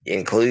promoters,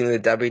 including the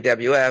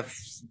WWF,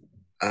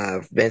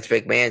 Vince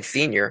McMahon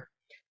Sr.,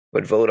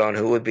 would vote on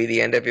who would be the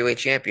NWA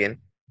champion,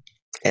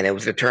 and it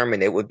was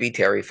determined it would be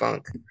Terry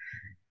Funk.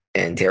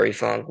 And Terry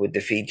Funk would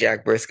defeat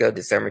Jack Briscoe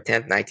December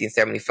 10th,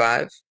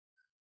 1975,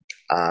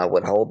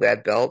 would hold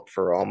that belt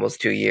for almost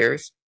 2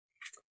 years,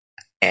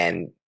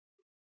 and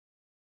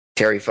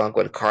Terry Funk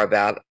would carve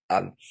out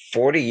a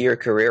 40-year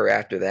career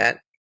after that,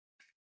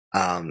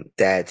 that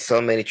had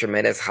so many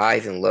tremendous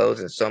highs and lows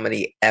and so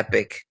many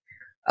epic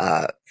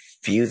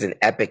feuds and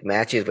epic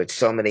matches with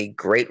so many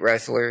great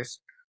wrestlers.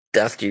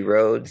 Dusty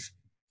Rhodes,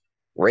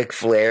 Ric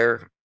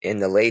Flair in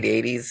the late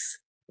 80s,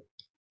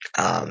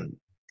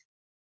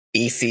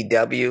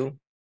 ECW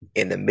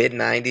in the mid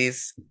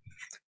 90s.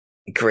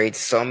 He creates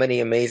so many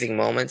amazing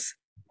moments,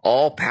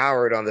 all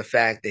powered on the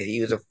fact that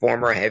he was a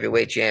former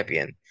heavyweight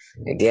champion.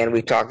 Again,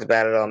 we've talked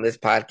about it on this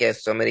podcast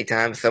so many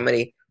times. So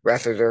many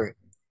wrestlers are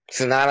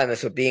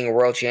synonymous with being a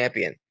world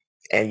champion,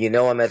 and you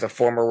know him as a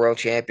former world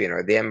champion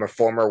or them a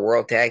former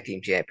world tag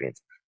team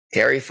champions.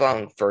 Terry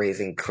Funk, for his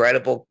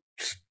incredible,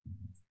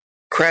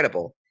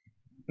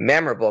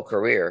 memorable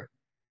career,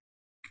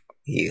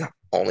 he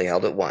only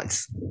held it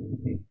once.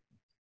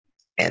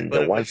 And But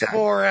the it one was time,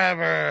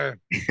 forever.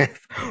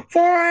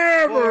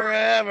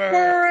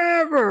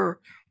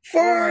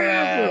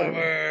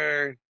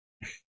 forever.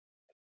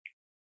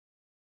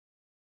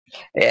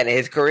 And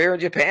his career in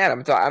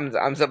Japan,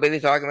 I'm so busy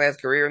talking about his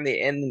career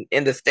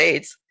in the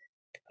States.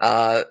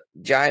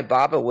 Giant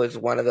Baba was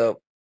one of the.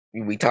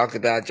 We talked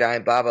about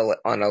Giant Baba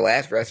on the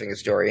last Wrestling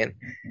Historian,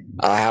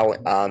 how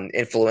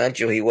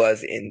influential he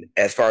was in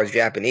as far as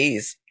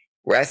Japanese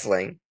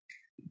wrestling,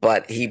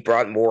 but he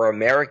brought more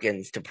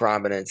Americans to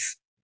prominence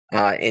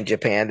in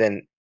Japan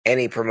than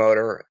any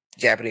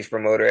Japanese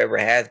promoter ever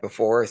has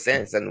before or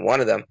since. And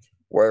one of them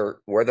were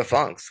the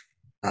Funks,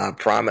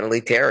 prominently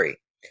Terry.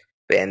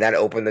 And that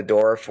opened the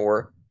door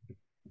for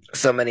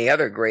so many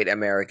other great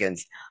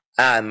Americans.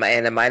 And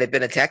it might have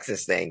been a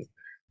Texas thing.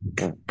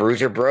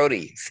 Bruiser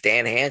Brody,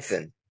 Stan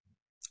Hansen,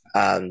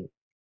 Ted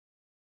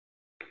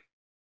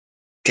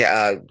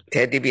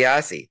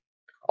DiBiase,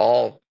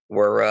 all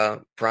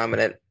were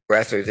prominent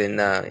wrestlers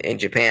in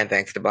Japan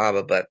thanks to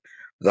Baba, but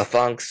the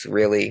Funks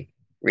really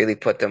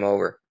put them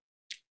over.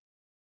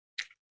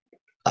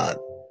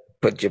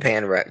 Put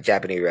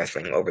Japanese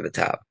wrestling over the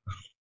top.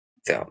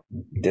 So,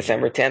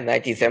 December 10th,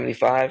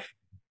 1975,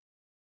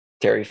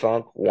 Terry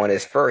Funk won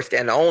his first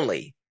and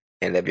only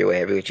NWA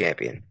Heavyweight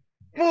Champion.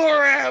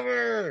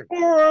 Forever.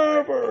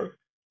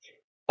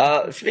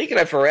 Speaking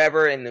of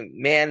forever, and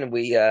man,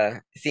 we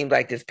seemed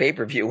like this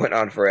pay-per-view went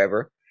on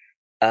forever.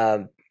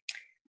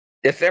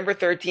 December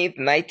 13th,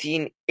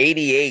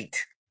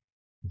 1988,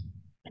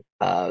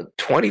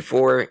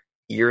 24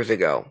 years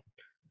ago,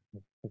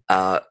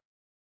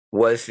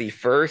 was the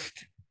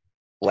first,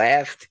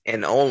 last,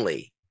 and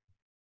only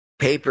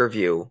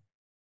pay-per-view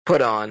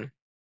put on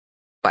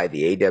by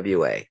the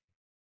AWA.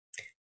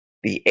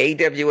 The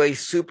AWA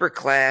Super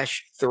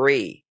Clash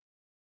 3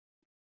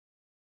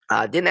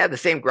 didn't have the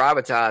same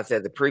gravitas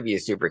as the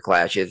previous Super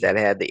Clashes that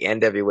had the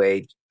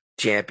NWA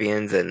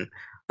champions and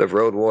the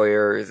Road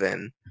Warriors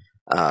and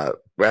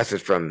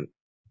wrestlers from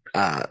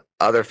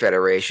other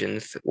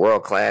federations.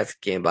 World Class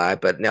came by,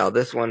 but no,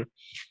 this one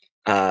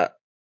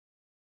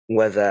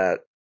was a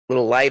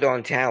little light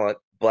on talent,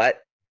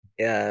 but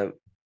they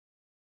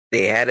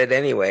had it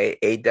anyway.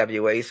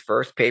 AWA's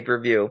first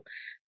pay-per-view.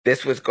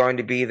 This was going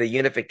to be the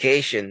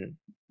unification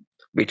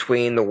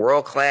between the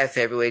world-class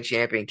heavyweight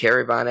champion,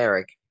 Kerry Von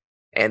Erich,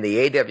 and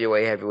the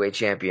AWA heavyweight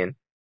champion,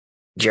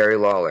 Jerry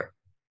Lawler.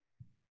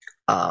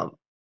 But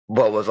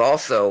was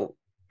also,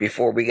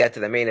 before we got to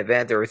the main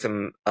event, there were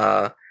some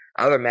other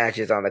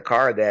matches on the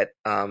card that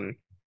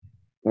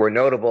were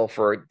notable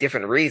for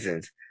different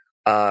reasons.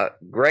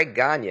 Greg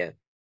Gagne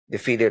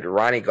defeated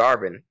Ronnie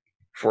Garvin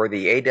for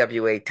the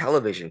AWA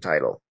television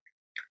title.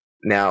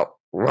 Now,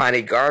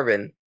 Ronnie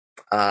Garvin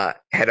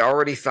had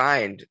already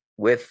signed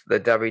with the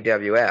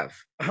WWF.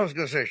 I was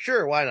going to say,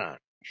 sure, why not?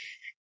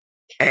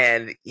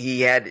 And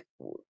he had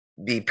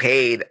be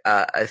paid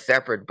a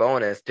separate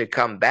bonus to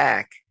come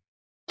back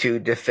to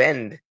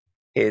defend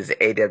his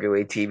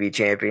AWA TV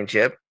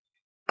championship.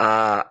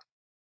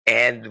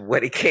 And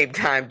when it came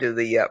time to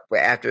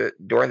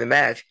during the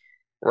match,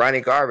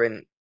 Ronnie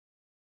Garvin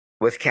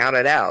was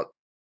counted out,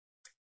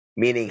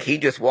 meaning he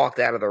just walked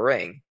out of the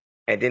ring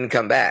and didn't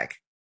come back.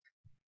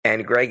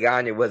 And Greg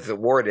Gagne was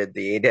awarded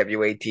the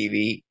AWA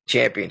TV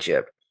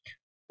championship.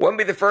 Wouldn't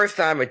be the first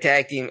time a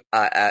tag team,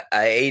 a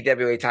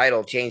AWA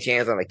title changed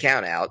hands on a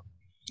count out.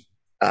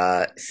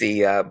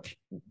 See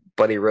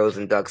Buddy Rose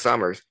and Doug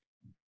Summers.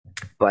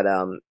 But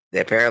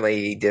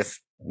apparently he just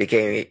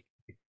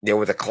there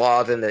was a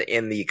clause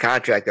in the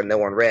contract that no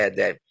one read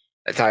that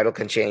a title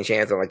can change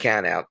hands on a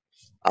count out.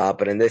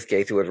 But in this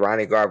case, it was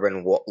Ronnie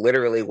Garvin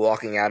literally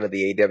walking out of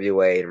the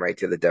AWA and right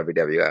to the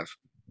WWF.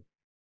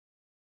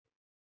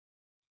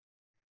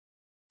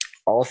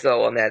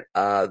 Also on that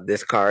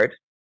this card,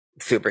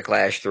 Super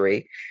Clash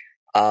 3,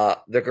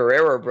 the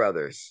Guerrero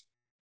brothers,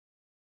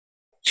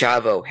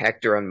 Chavo,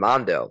 Hector, and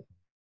Mondo,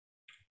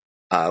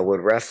 would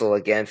wrestle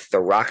against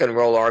the Rock and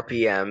Roll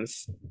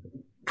RPMs,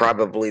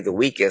 probably the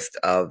weakest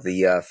of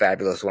the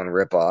Fabulous One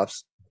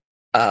ripoffs.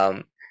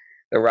 The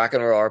Rock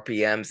and Roll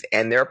RPMs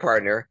and their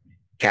partner,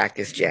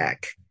 Cactus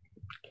Jack,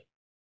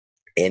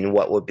 in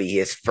what would be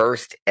his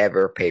first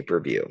ever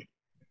pay-per-view.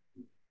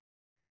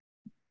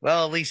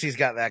 Well, at least he's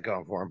got that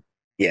going for him.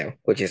 Yeah,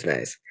 which is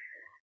nice.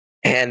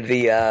 And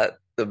the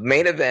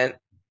main event,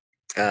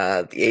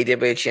 the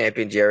AWA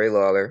champion Jerry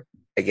Lawler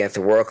against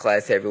the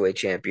world-class heavyweight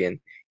champion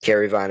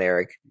Kerry Von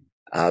Erich.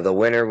 The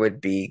winner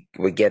would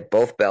get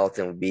both belts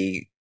and would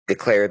be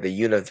declared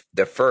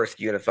the first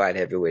unified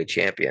heavyweight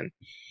champion.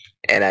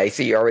 And I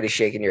see you're already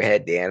shaking your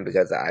head, Dan,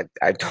 because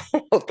I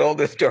told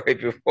this story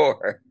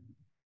before.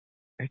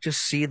 I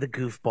just see the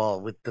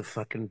goofball with the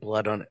fucking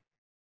blood on it.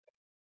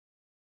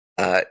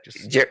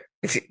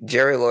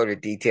 Jerry Lawler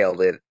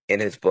detailed it in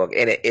his book,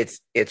 and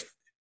it's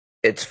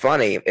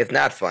funny. It's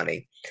not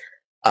funny.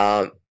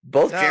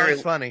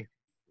 It's funny.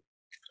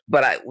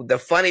 But the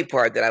funny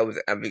part that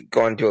I'm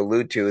going to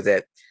allude to is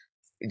that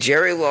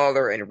Jerry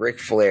Lawler and Ric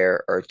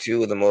Flair are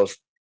two of the most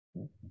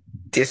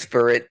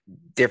disparate,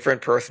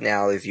 different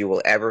personalities you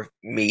will ever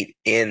meet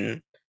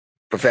in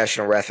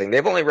professional wrestling.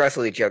 They've only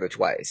wrestled each other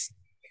twice,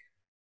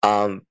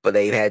 but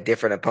they've had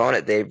different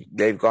opponents.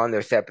 They've gone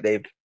their separate.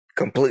 They've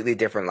completely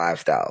different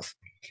lifestyles.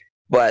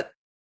 But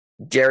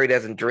Jerry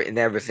doesn't drink,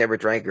 never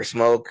drank or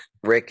smoke.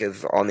 Rick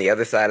is on the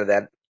other side of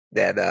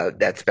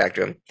that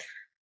spectrum.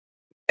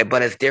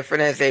 But as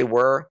different as they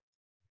were,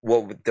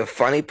 what the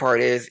funny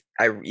part is,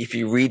 if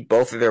you read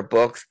both of their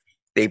books,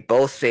 they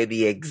both say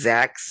the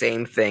exact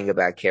same thing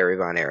about Kerry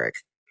Von Erich.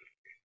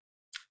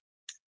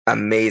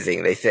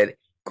 Amazing. They said,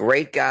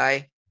 great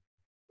guy,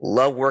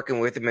 love working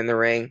with him in the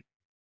ring,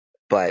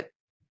 but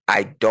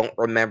I don't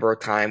remember a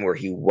time where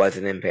he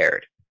wasn't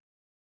impaired.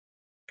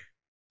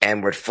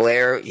 And with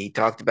Flair, he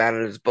talked about it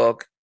in his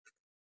book,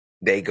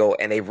 they've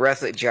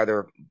wrestled each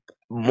other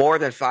more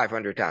than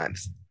 500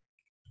 times.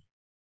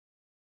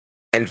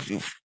 And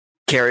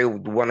Kerry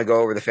would want to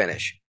go over the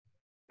finish.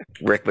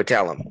 Rick would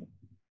tell him,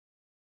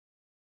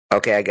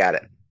 okay, I got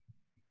it.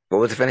 What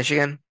was the finish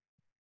again?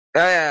 Oh,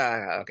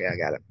 yeah, okay, I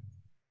got it.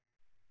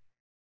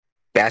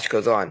 Batch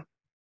goes on.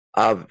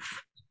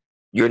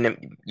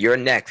 You're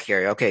next,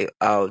 Kerry. Okay,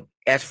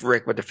 ask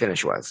Rick what the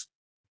finish was.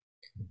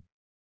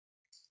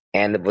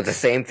 And it was the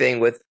same thing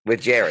with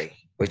Jerry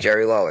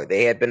Lawler.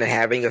 They had been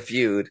having a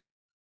feud.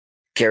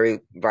 Kerry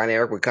Von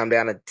Erich would come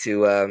down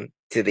to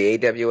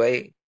the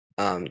AWA,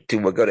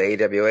 would go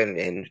to AWA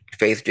and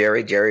face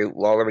Jerry. Jerry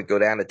Lawler would go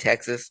down to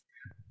Texas,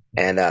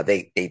 and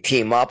they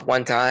team up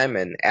one time.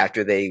 And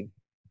after they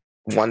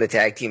won the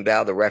tag team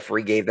belt, the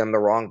referee gave them the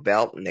wrong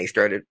belt, and they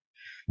started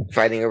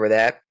fighting over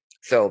that.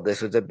 So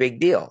this was a big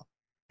deal.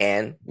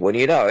 And when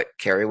you know it,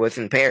 Kerry was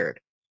impaired,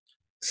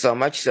 so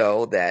much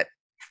so that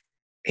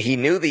he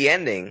knew the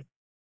ending,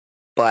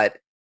 but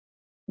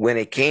when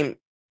it came,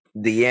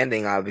 the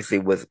ending obviously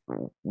was,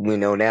 we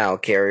know now,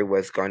 Kerry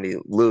was going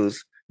to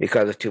lose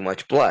because of too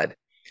much blood.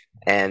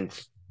 And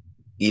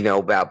you know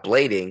about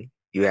blading,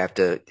 you have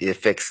to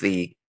affix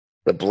the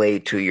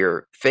blade to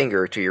your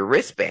finger, to your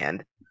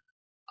wristband.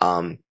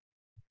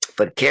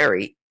 But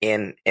Kerry,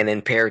 in an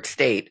impaired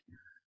state,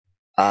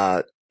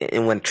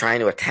 and when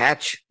trying to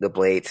attach the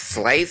blade,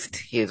 sliced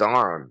his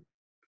arm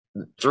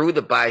through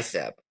the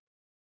bicep,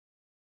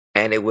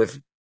 and it was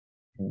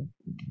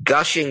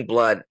gushing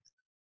blood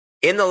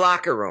in the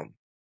locker room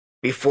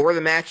before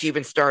the match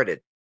even started.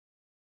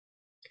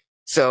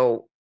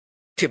 So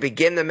to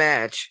begin the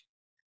match,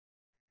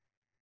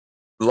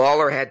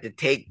 Lawler had to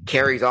take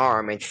Kerry's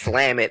arm and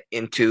slam it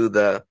into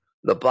the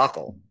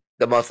buckle,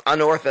 the most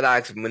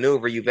unorthodox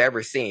maneuver you've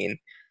ever seen,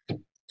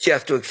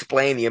 just to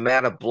explain the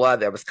amount of blood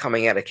that was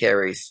coming out of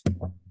Kerry's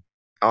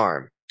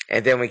arm.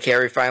 And then when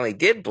Kerry finally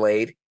did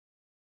blade,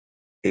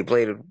 he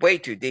bladed way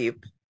too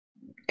deep.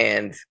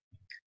 And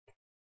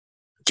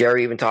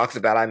Jerry even talks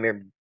about, I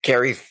remember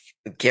Kerry's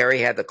Kerry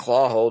had the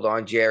claw hold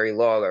on Jerry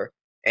Lawler,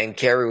 and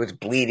Kerry was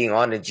bleeding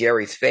onto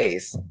Jerry's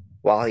face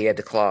while he had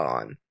the claw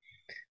on.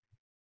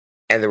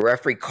 And the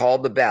referee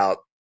called the bout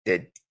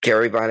that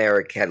Kerry Von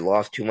Erich had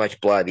lost too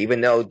much blood,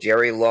 even though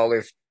Jerry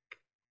Lawler's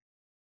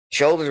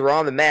shoulders were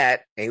on the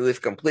mat and he was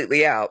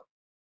completely out.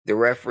 The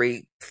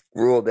referee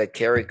ruled that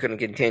Kerry couldn't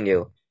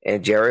continue,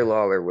 and Jerry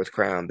Lawler was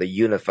crowned the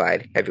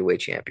unified heavyweight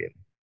champion.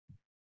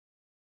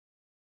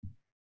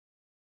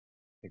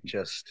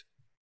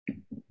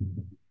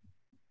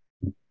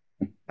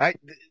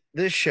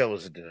 This show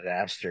was a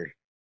disaster.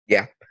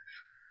 Yeah.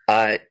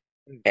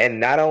 And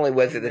not only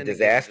was it a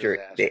disaster,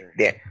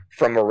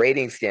 from a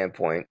rating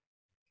standpoint,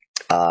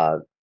 I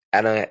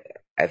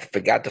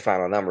forgot the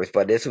final numbers,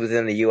 but this was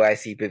in the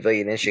UIC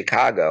Pavilion in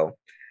Chicago.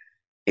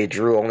 It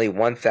drew only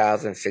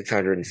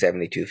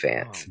 1,672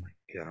 fans. Oh my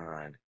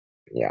God.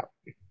 Yeah.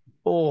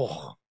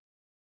 Oh,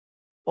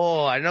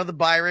 I know the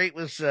buy rate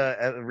was,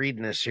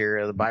 reading this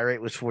here, the buy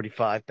rate was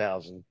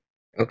 45,000.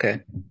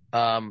 Okay.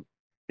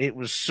 It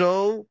was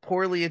so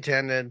poorly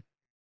attended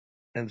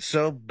and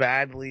so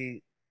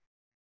badly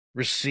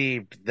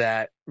received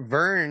that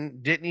Vern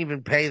didn't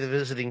even pay the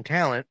visiting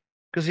talent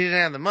because he didn't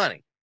have the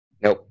money.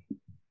 Nope.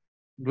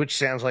 Which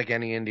sounds like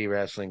any indie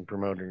wrestling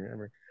promoter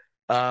ever.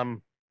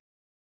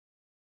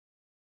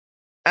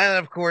 And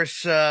of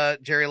course,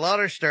 Jerry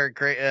Lawler started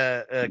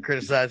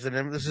criticizing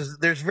him.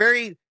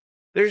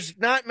 There's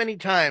not many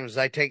times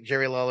I take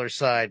Jerry Lawler's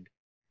side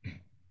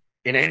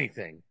in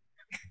anything,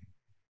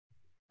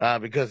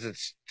 because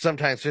it's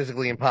sometimes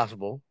physically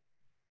impossible.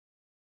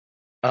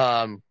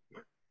 But,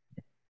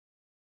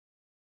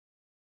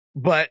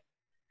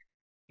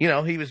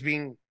 he was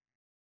being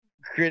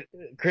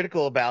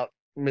critical about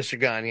Mr.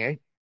 Gagne.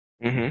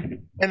 Mm-hmm.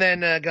 And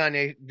then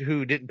Gagne,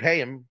 who didn't pay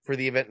him for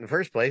the event in the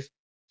first place,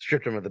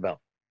 stripped him of the belt.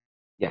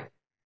 Yeah.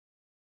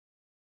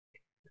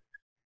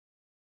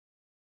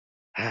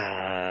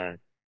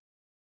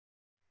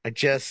 I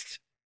just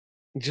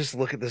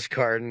look at this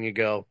card and you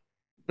go,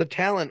 the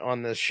talent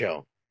on this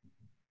show.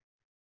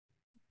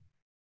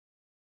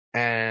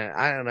 And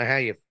I don't know how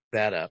you f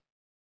that up.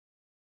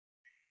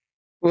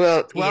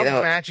 Well, 12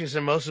 matches,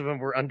 and most of them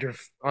were under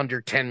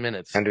 10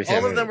 minutes. Under 10 All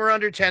of minutes. them were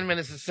under 10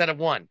 minutes instead of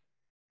 1.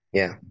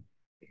 Yeah.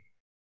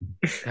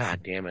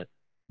 God damn it.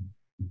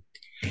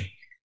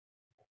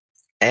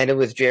 And it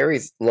was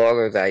Jerry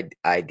Lawler's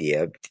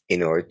idea.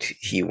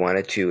 He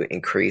wanted to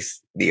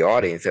increase the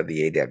audience of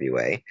the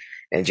AWA.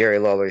 And Jerry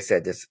Lawler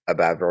said this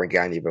about Vern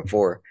Gagne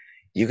before.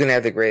 You can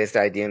have the greatest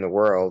idea in the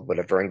world, but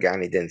if Vern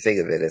Gagne didn't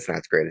think of it, it's not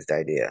the greatest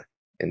idea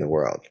in the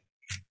world.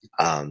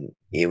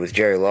 It was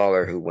Jerry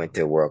Lawler who went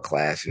to World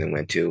Class and then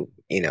went to,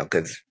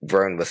 because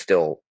Vern was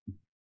still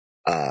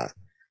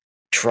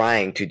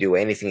trying to do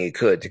anything he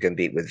could to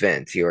compete with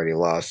Vince. He already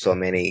lost so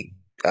many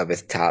of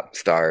his top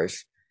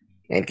stars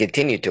and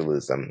continued to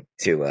lose them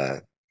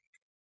to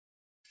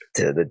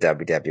the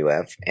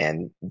WWF.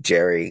 And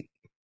Jerry,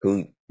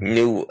 who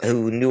knew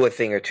a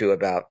thing or two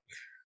about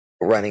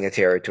running a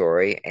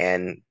territory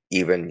and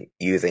even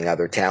using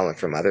other talent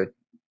from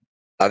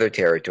other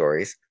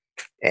territories,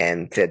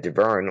 and said to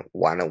Vern,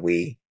 why don't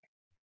we,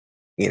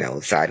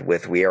 side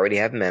with, we already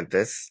have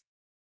Memphis,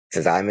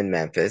 since I'm in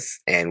Memphis,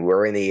 and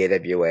we're in the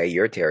AWA,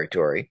 your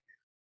territory.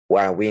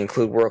 Why don't we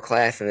include World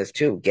Class in this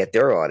too? Get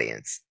their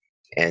audience.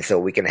 And so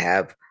we can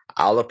have,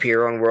 I'll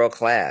appear on World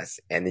Class,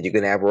 and then you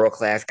can have World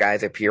Class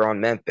guys appear on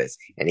Memphis,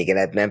 and you can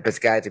have Memphis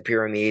guys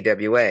appear on the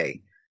AWA.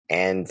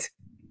 And,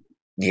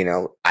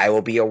 I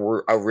will be a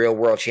real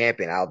world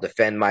champion. I'll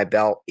defend my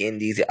belt in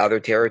these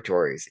other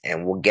territories,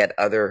 and we'll get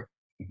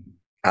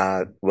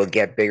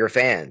bigger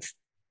fans.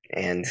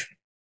 And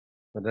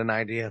what an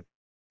idea.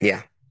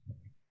 Yeah.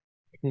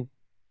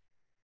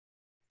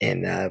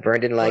 And Vern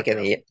didn't like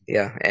it.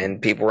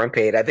 And people weren't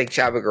paid. I think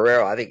Chavo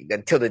Guerrero,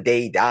 until the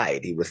day he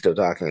died, he was still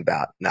talking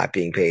about not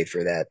being paid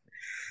for that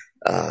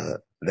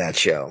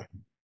show,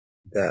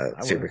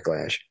 Super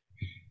Clash.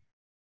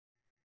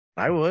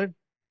 I would.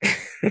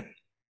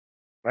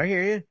 I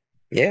hear you.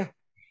 Yeah.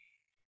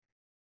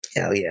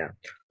 Hell yeah.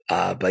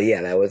 But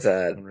yeah, that was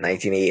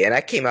 1980, and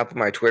that came up on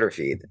my Twitter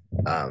feed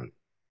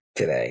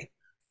today.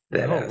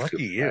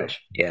 Lucky you.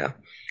 Clash. Yeah.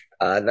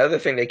 Another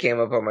thing that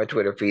came up on my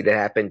Twitter feed that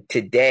happened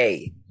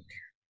today,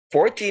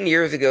 14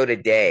 years ago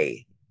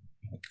today,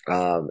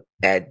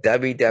 at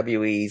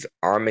WWE's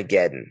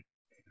Armageddon,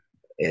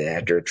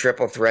 after a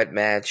triple threat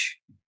match,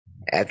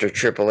 after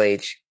Triple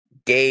H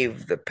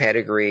gave the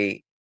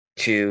pedigree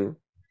to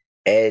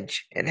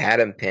Edge and had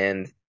him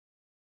pinned,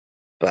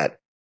 but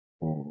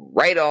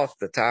right off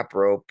the top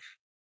rope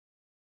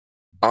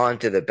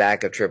onto the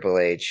back of Triple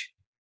H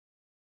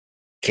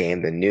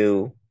came the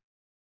new,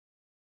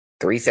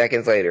 3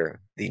 seconds later,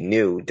 the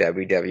new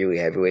WWE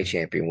Heavyweight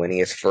Champion, winning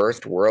his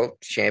first World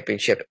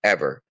Championship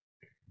ever,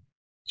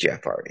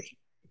 Jeff Hardy.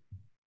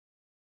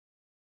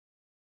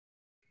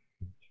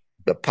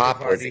 The pop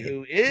Jeff Hardy,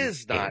 who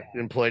is not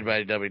employed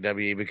by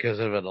WWE because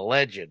of an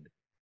alleged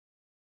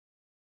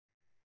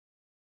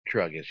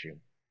drug issue.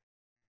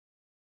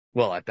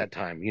 Well, at that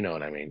time, you know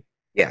what I mean.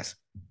 Yes.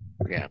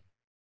 Yeah.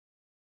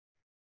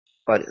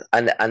 But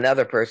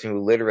another person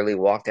who literally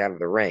walked out of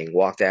the ring,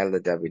 walked out of the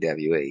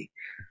WWE,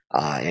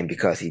 and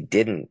because he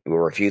didn't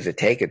refuse to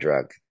take a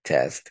drug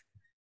test,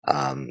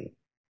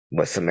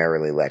 was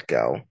summarily let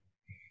go.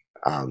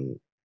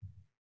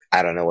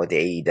 I don't know what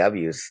the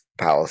AEW's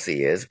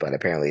policy is, but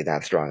apparently it's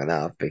not strong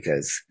enough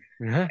because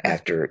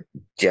after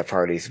Jeff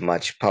Hardy's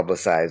much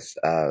publicized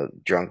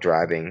drunk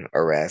driving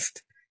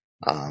arrest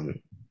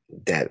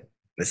that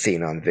was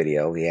seen on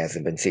video, he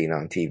hasn't been seen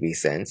on TV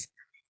since.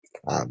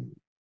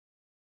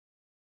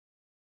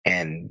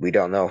 And we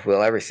don't know if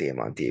we'll ever see him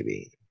on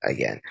TV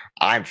again.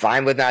 I'm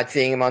fine with not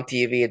seeing him on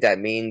TV if that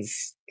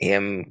means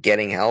him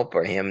getting help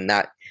or him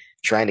not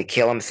trying to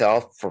kill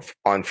himself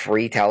on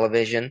free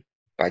television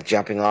by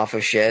jumping off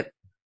of shit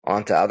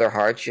onto other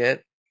hard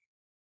shit.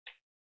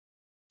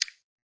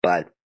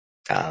 But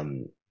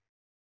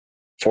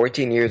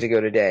 14 years ago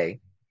today,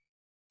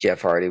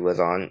 Jeff Hardy was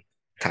on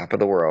top of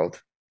the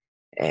world,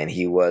 and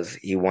he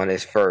won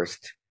his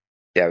first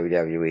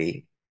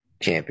WWE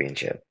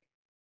championship.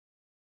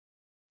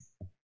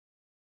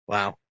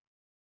 Wow.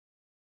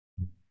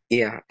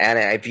 Yeah, and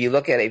if you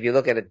look at it,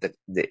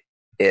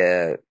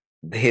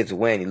 his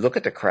win, you look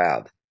at the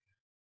crowd.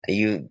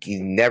 You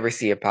never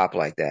see a pop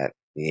like that.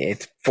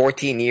 It's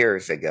 14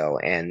 years ago,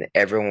 and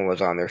everyone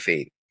was on their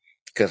feet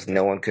because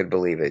no one could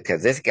believe it.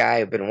 Because this guy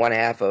had been one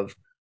half of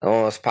the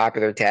most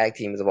popular tag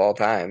teams of all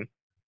time,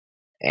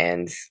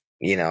 and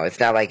it's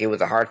not like it was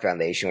a Hart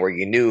Foundation where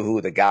you knew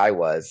who the guy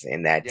was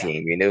in that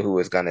team. You knew who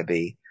was going to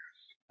be.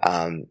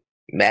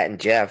 Matt and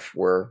Jeff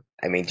were.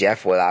 I mean,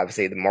 Jeff was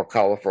obviously the more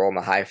colorful and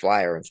the high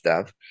flyer and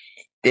stuff.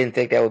 Didn't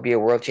think that would be a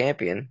world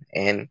champion,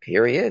 and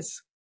here he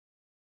is.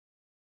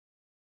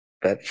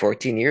 But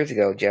 14 years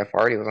ago, Jeff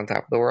Hardy was on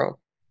top of the world.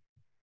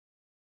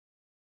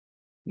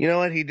 You know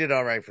what? He did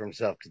all right for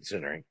himself,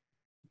 considering.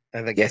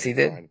 I think. Yes, he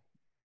did.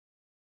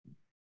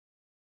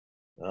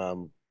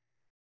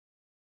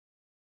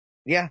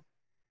 Yeah, I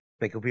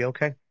think he'll be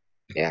okay.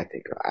 Yeah,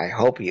 I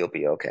hope he'll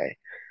be okay.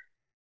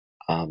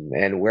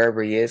 And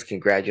wherever he is,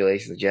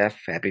 congratulations, Jeff.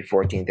 Happy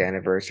 14th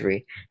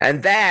anniversary.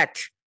 And that,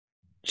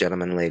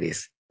 gentlemen and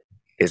ladies,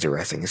 is a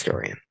wrestling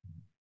historian.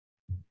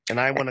 And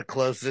I want to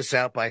close this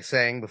out by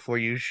saying, before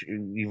you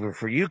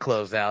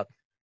close out,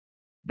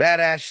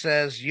 Badass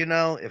says,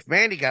 if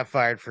Mandy got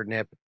fired for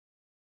Nip,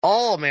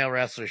 all male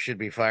wrestlers should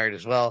be fired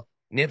as well.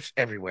 Nips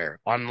everywhere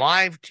on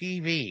live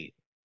TV.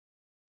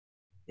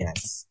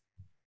 Yes.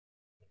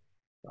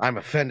 I'm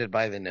offended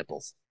by the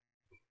nipples.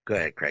 Go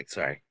ahead, Craig.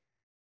 Sorry.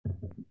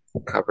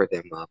 Cover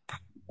them up.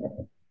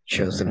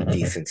 Show some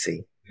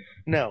decency.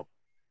 No.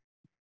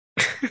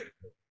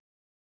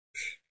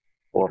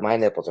 Well, my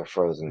nipples are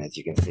frozen, as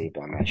you can see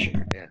by my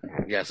shirt. Yeah.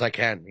 Yes, I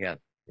can. Yeah.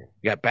 You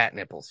got bat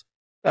nipples.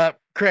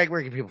 Craig,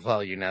 where can people follow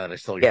you now that I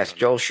stole your Yes,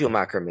 Joel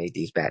Schumacher made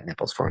these bat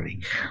nipples for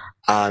me.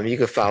 You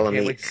can follow me.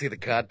 Can't wait to see the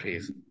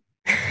codpiece.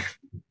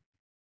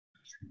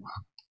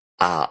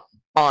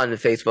 On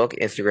Facebook,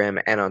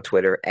 Instagram, and on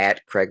Twitter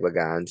at Craig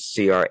Lagons,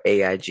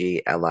 CraigLiggeons.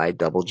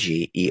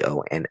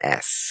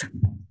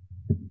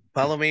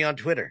 Follow me on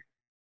Twitter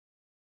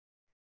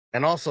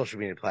and all social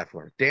media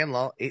platforms.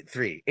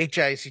 DanLaw83,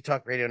 HIAC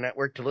Talk Radio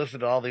Network, to listen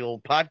to all the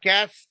old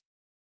podcasts,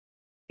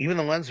 even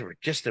the ones that were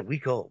just a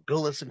week old.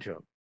 Go listen to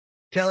them.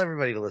 Tell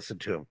everybody to listen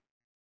to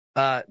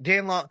them.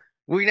 Dan Law,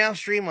 we now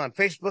stream on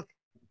Facebook,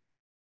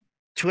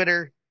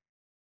 Twitter,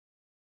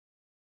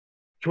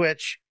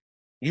 Twitch,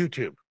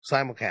 YouTube,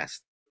 simulcast.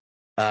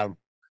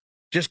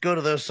 Just go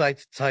to those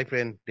sites, type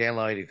in Dan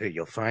Law 83.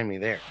 You'll find me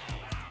there.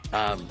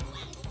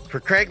 For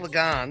Craig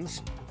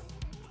Lagons,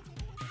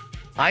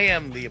 I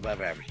am the above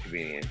average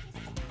comedian,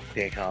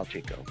 Dan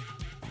Colachico.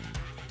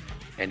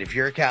 And if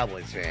you're a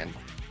Cowboys fan,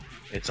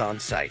 it's on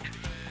site.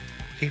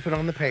 Keep it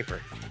on the paper.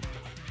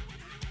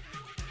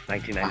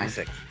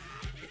 1996.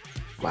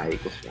 Bye,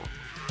 Eagles.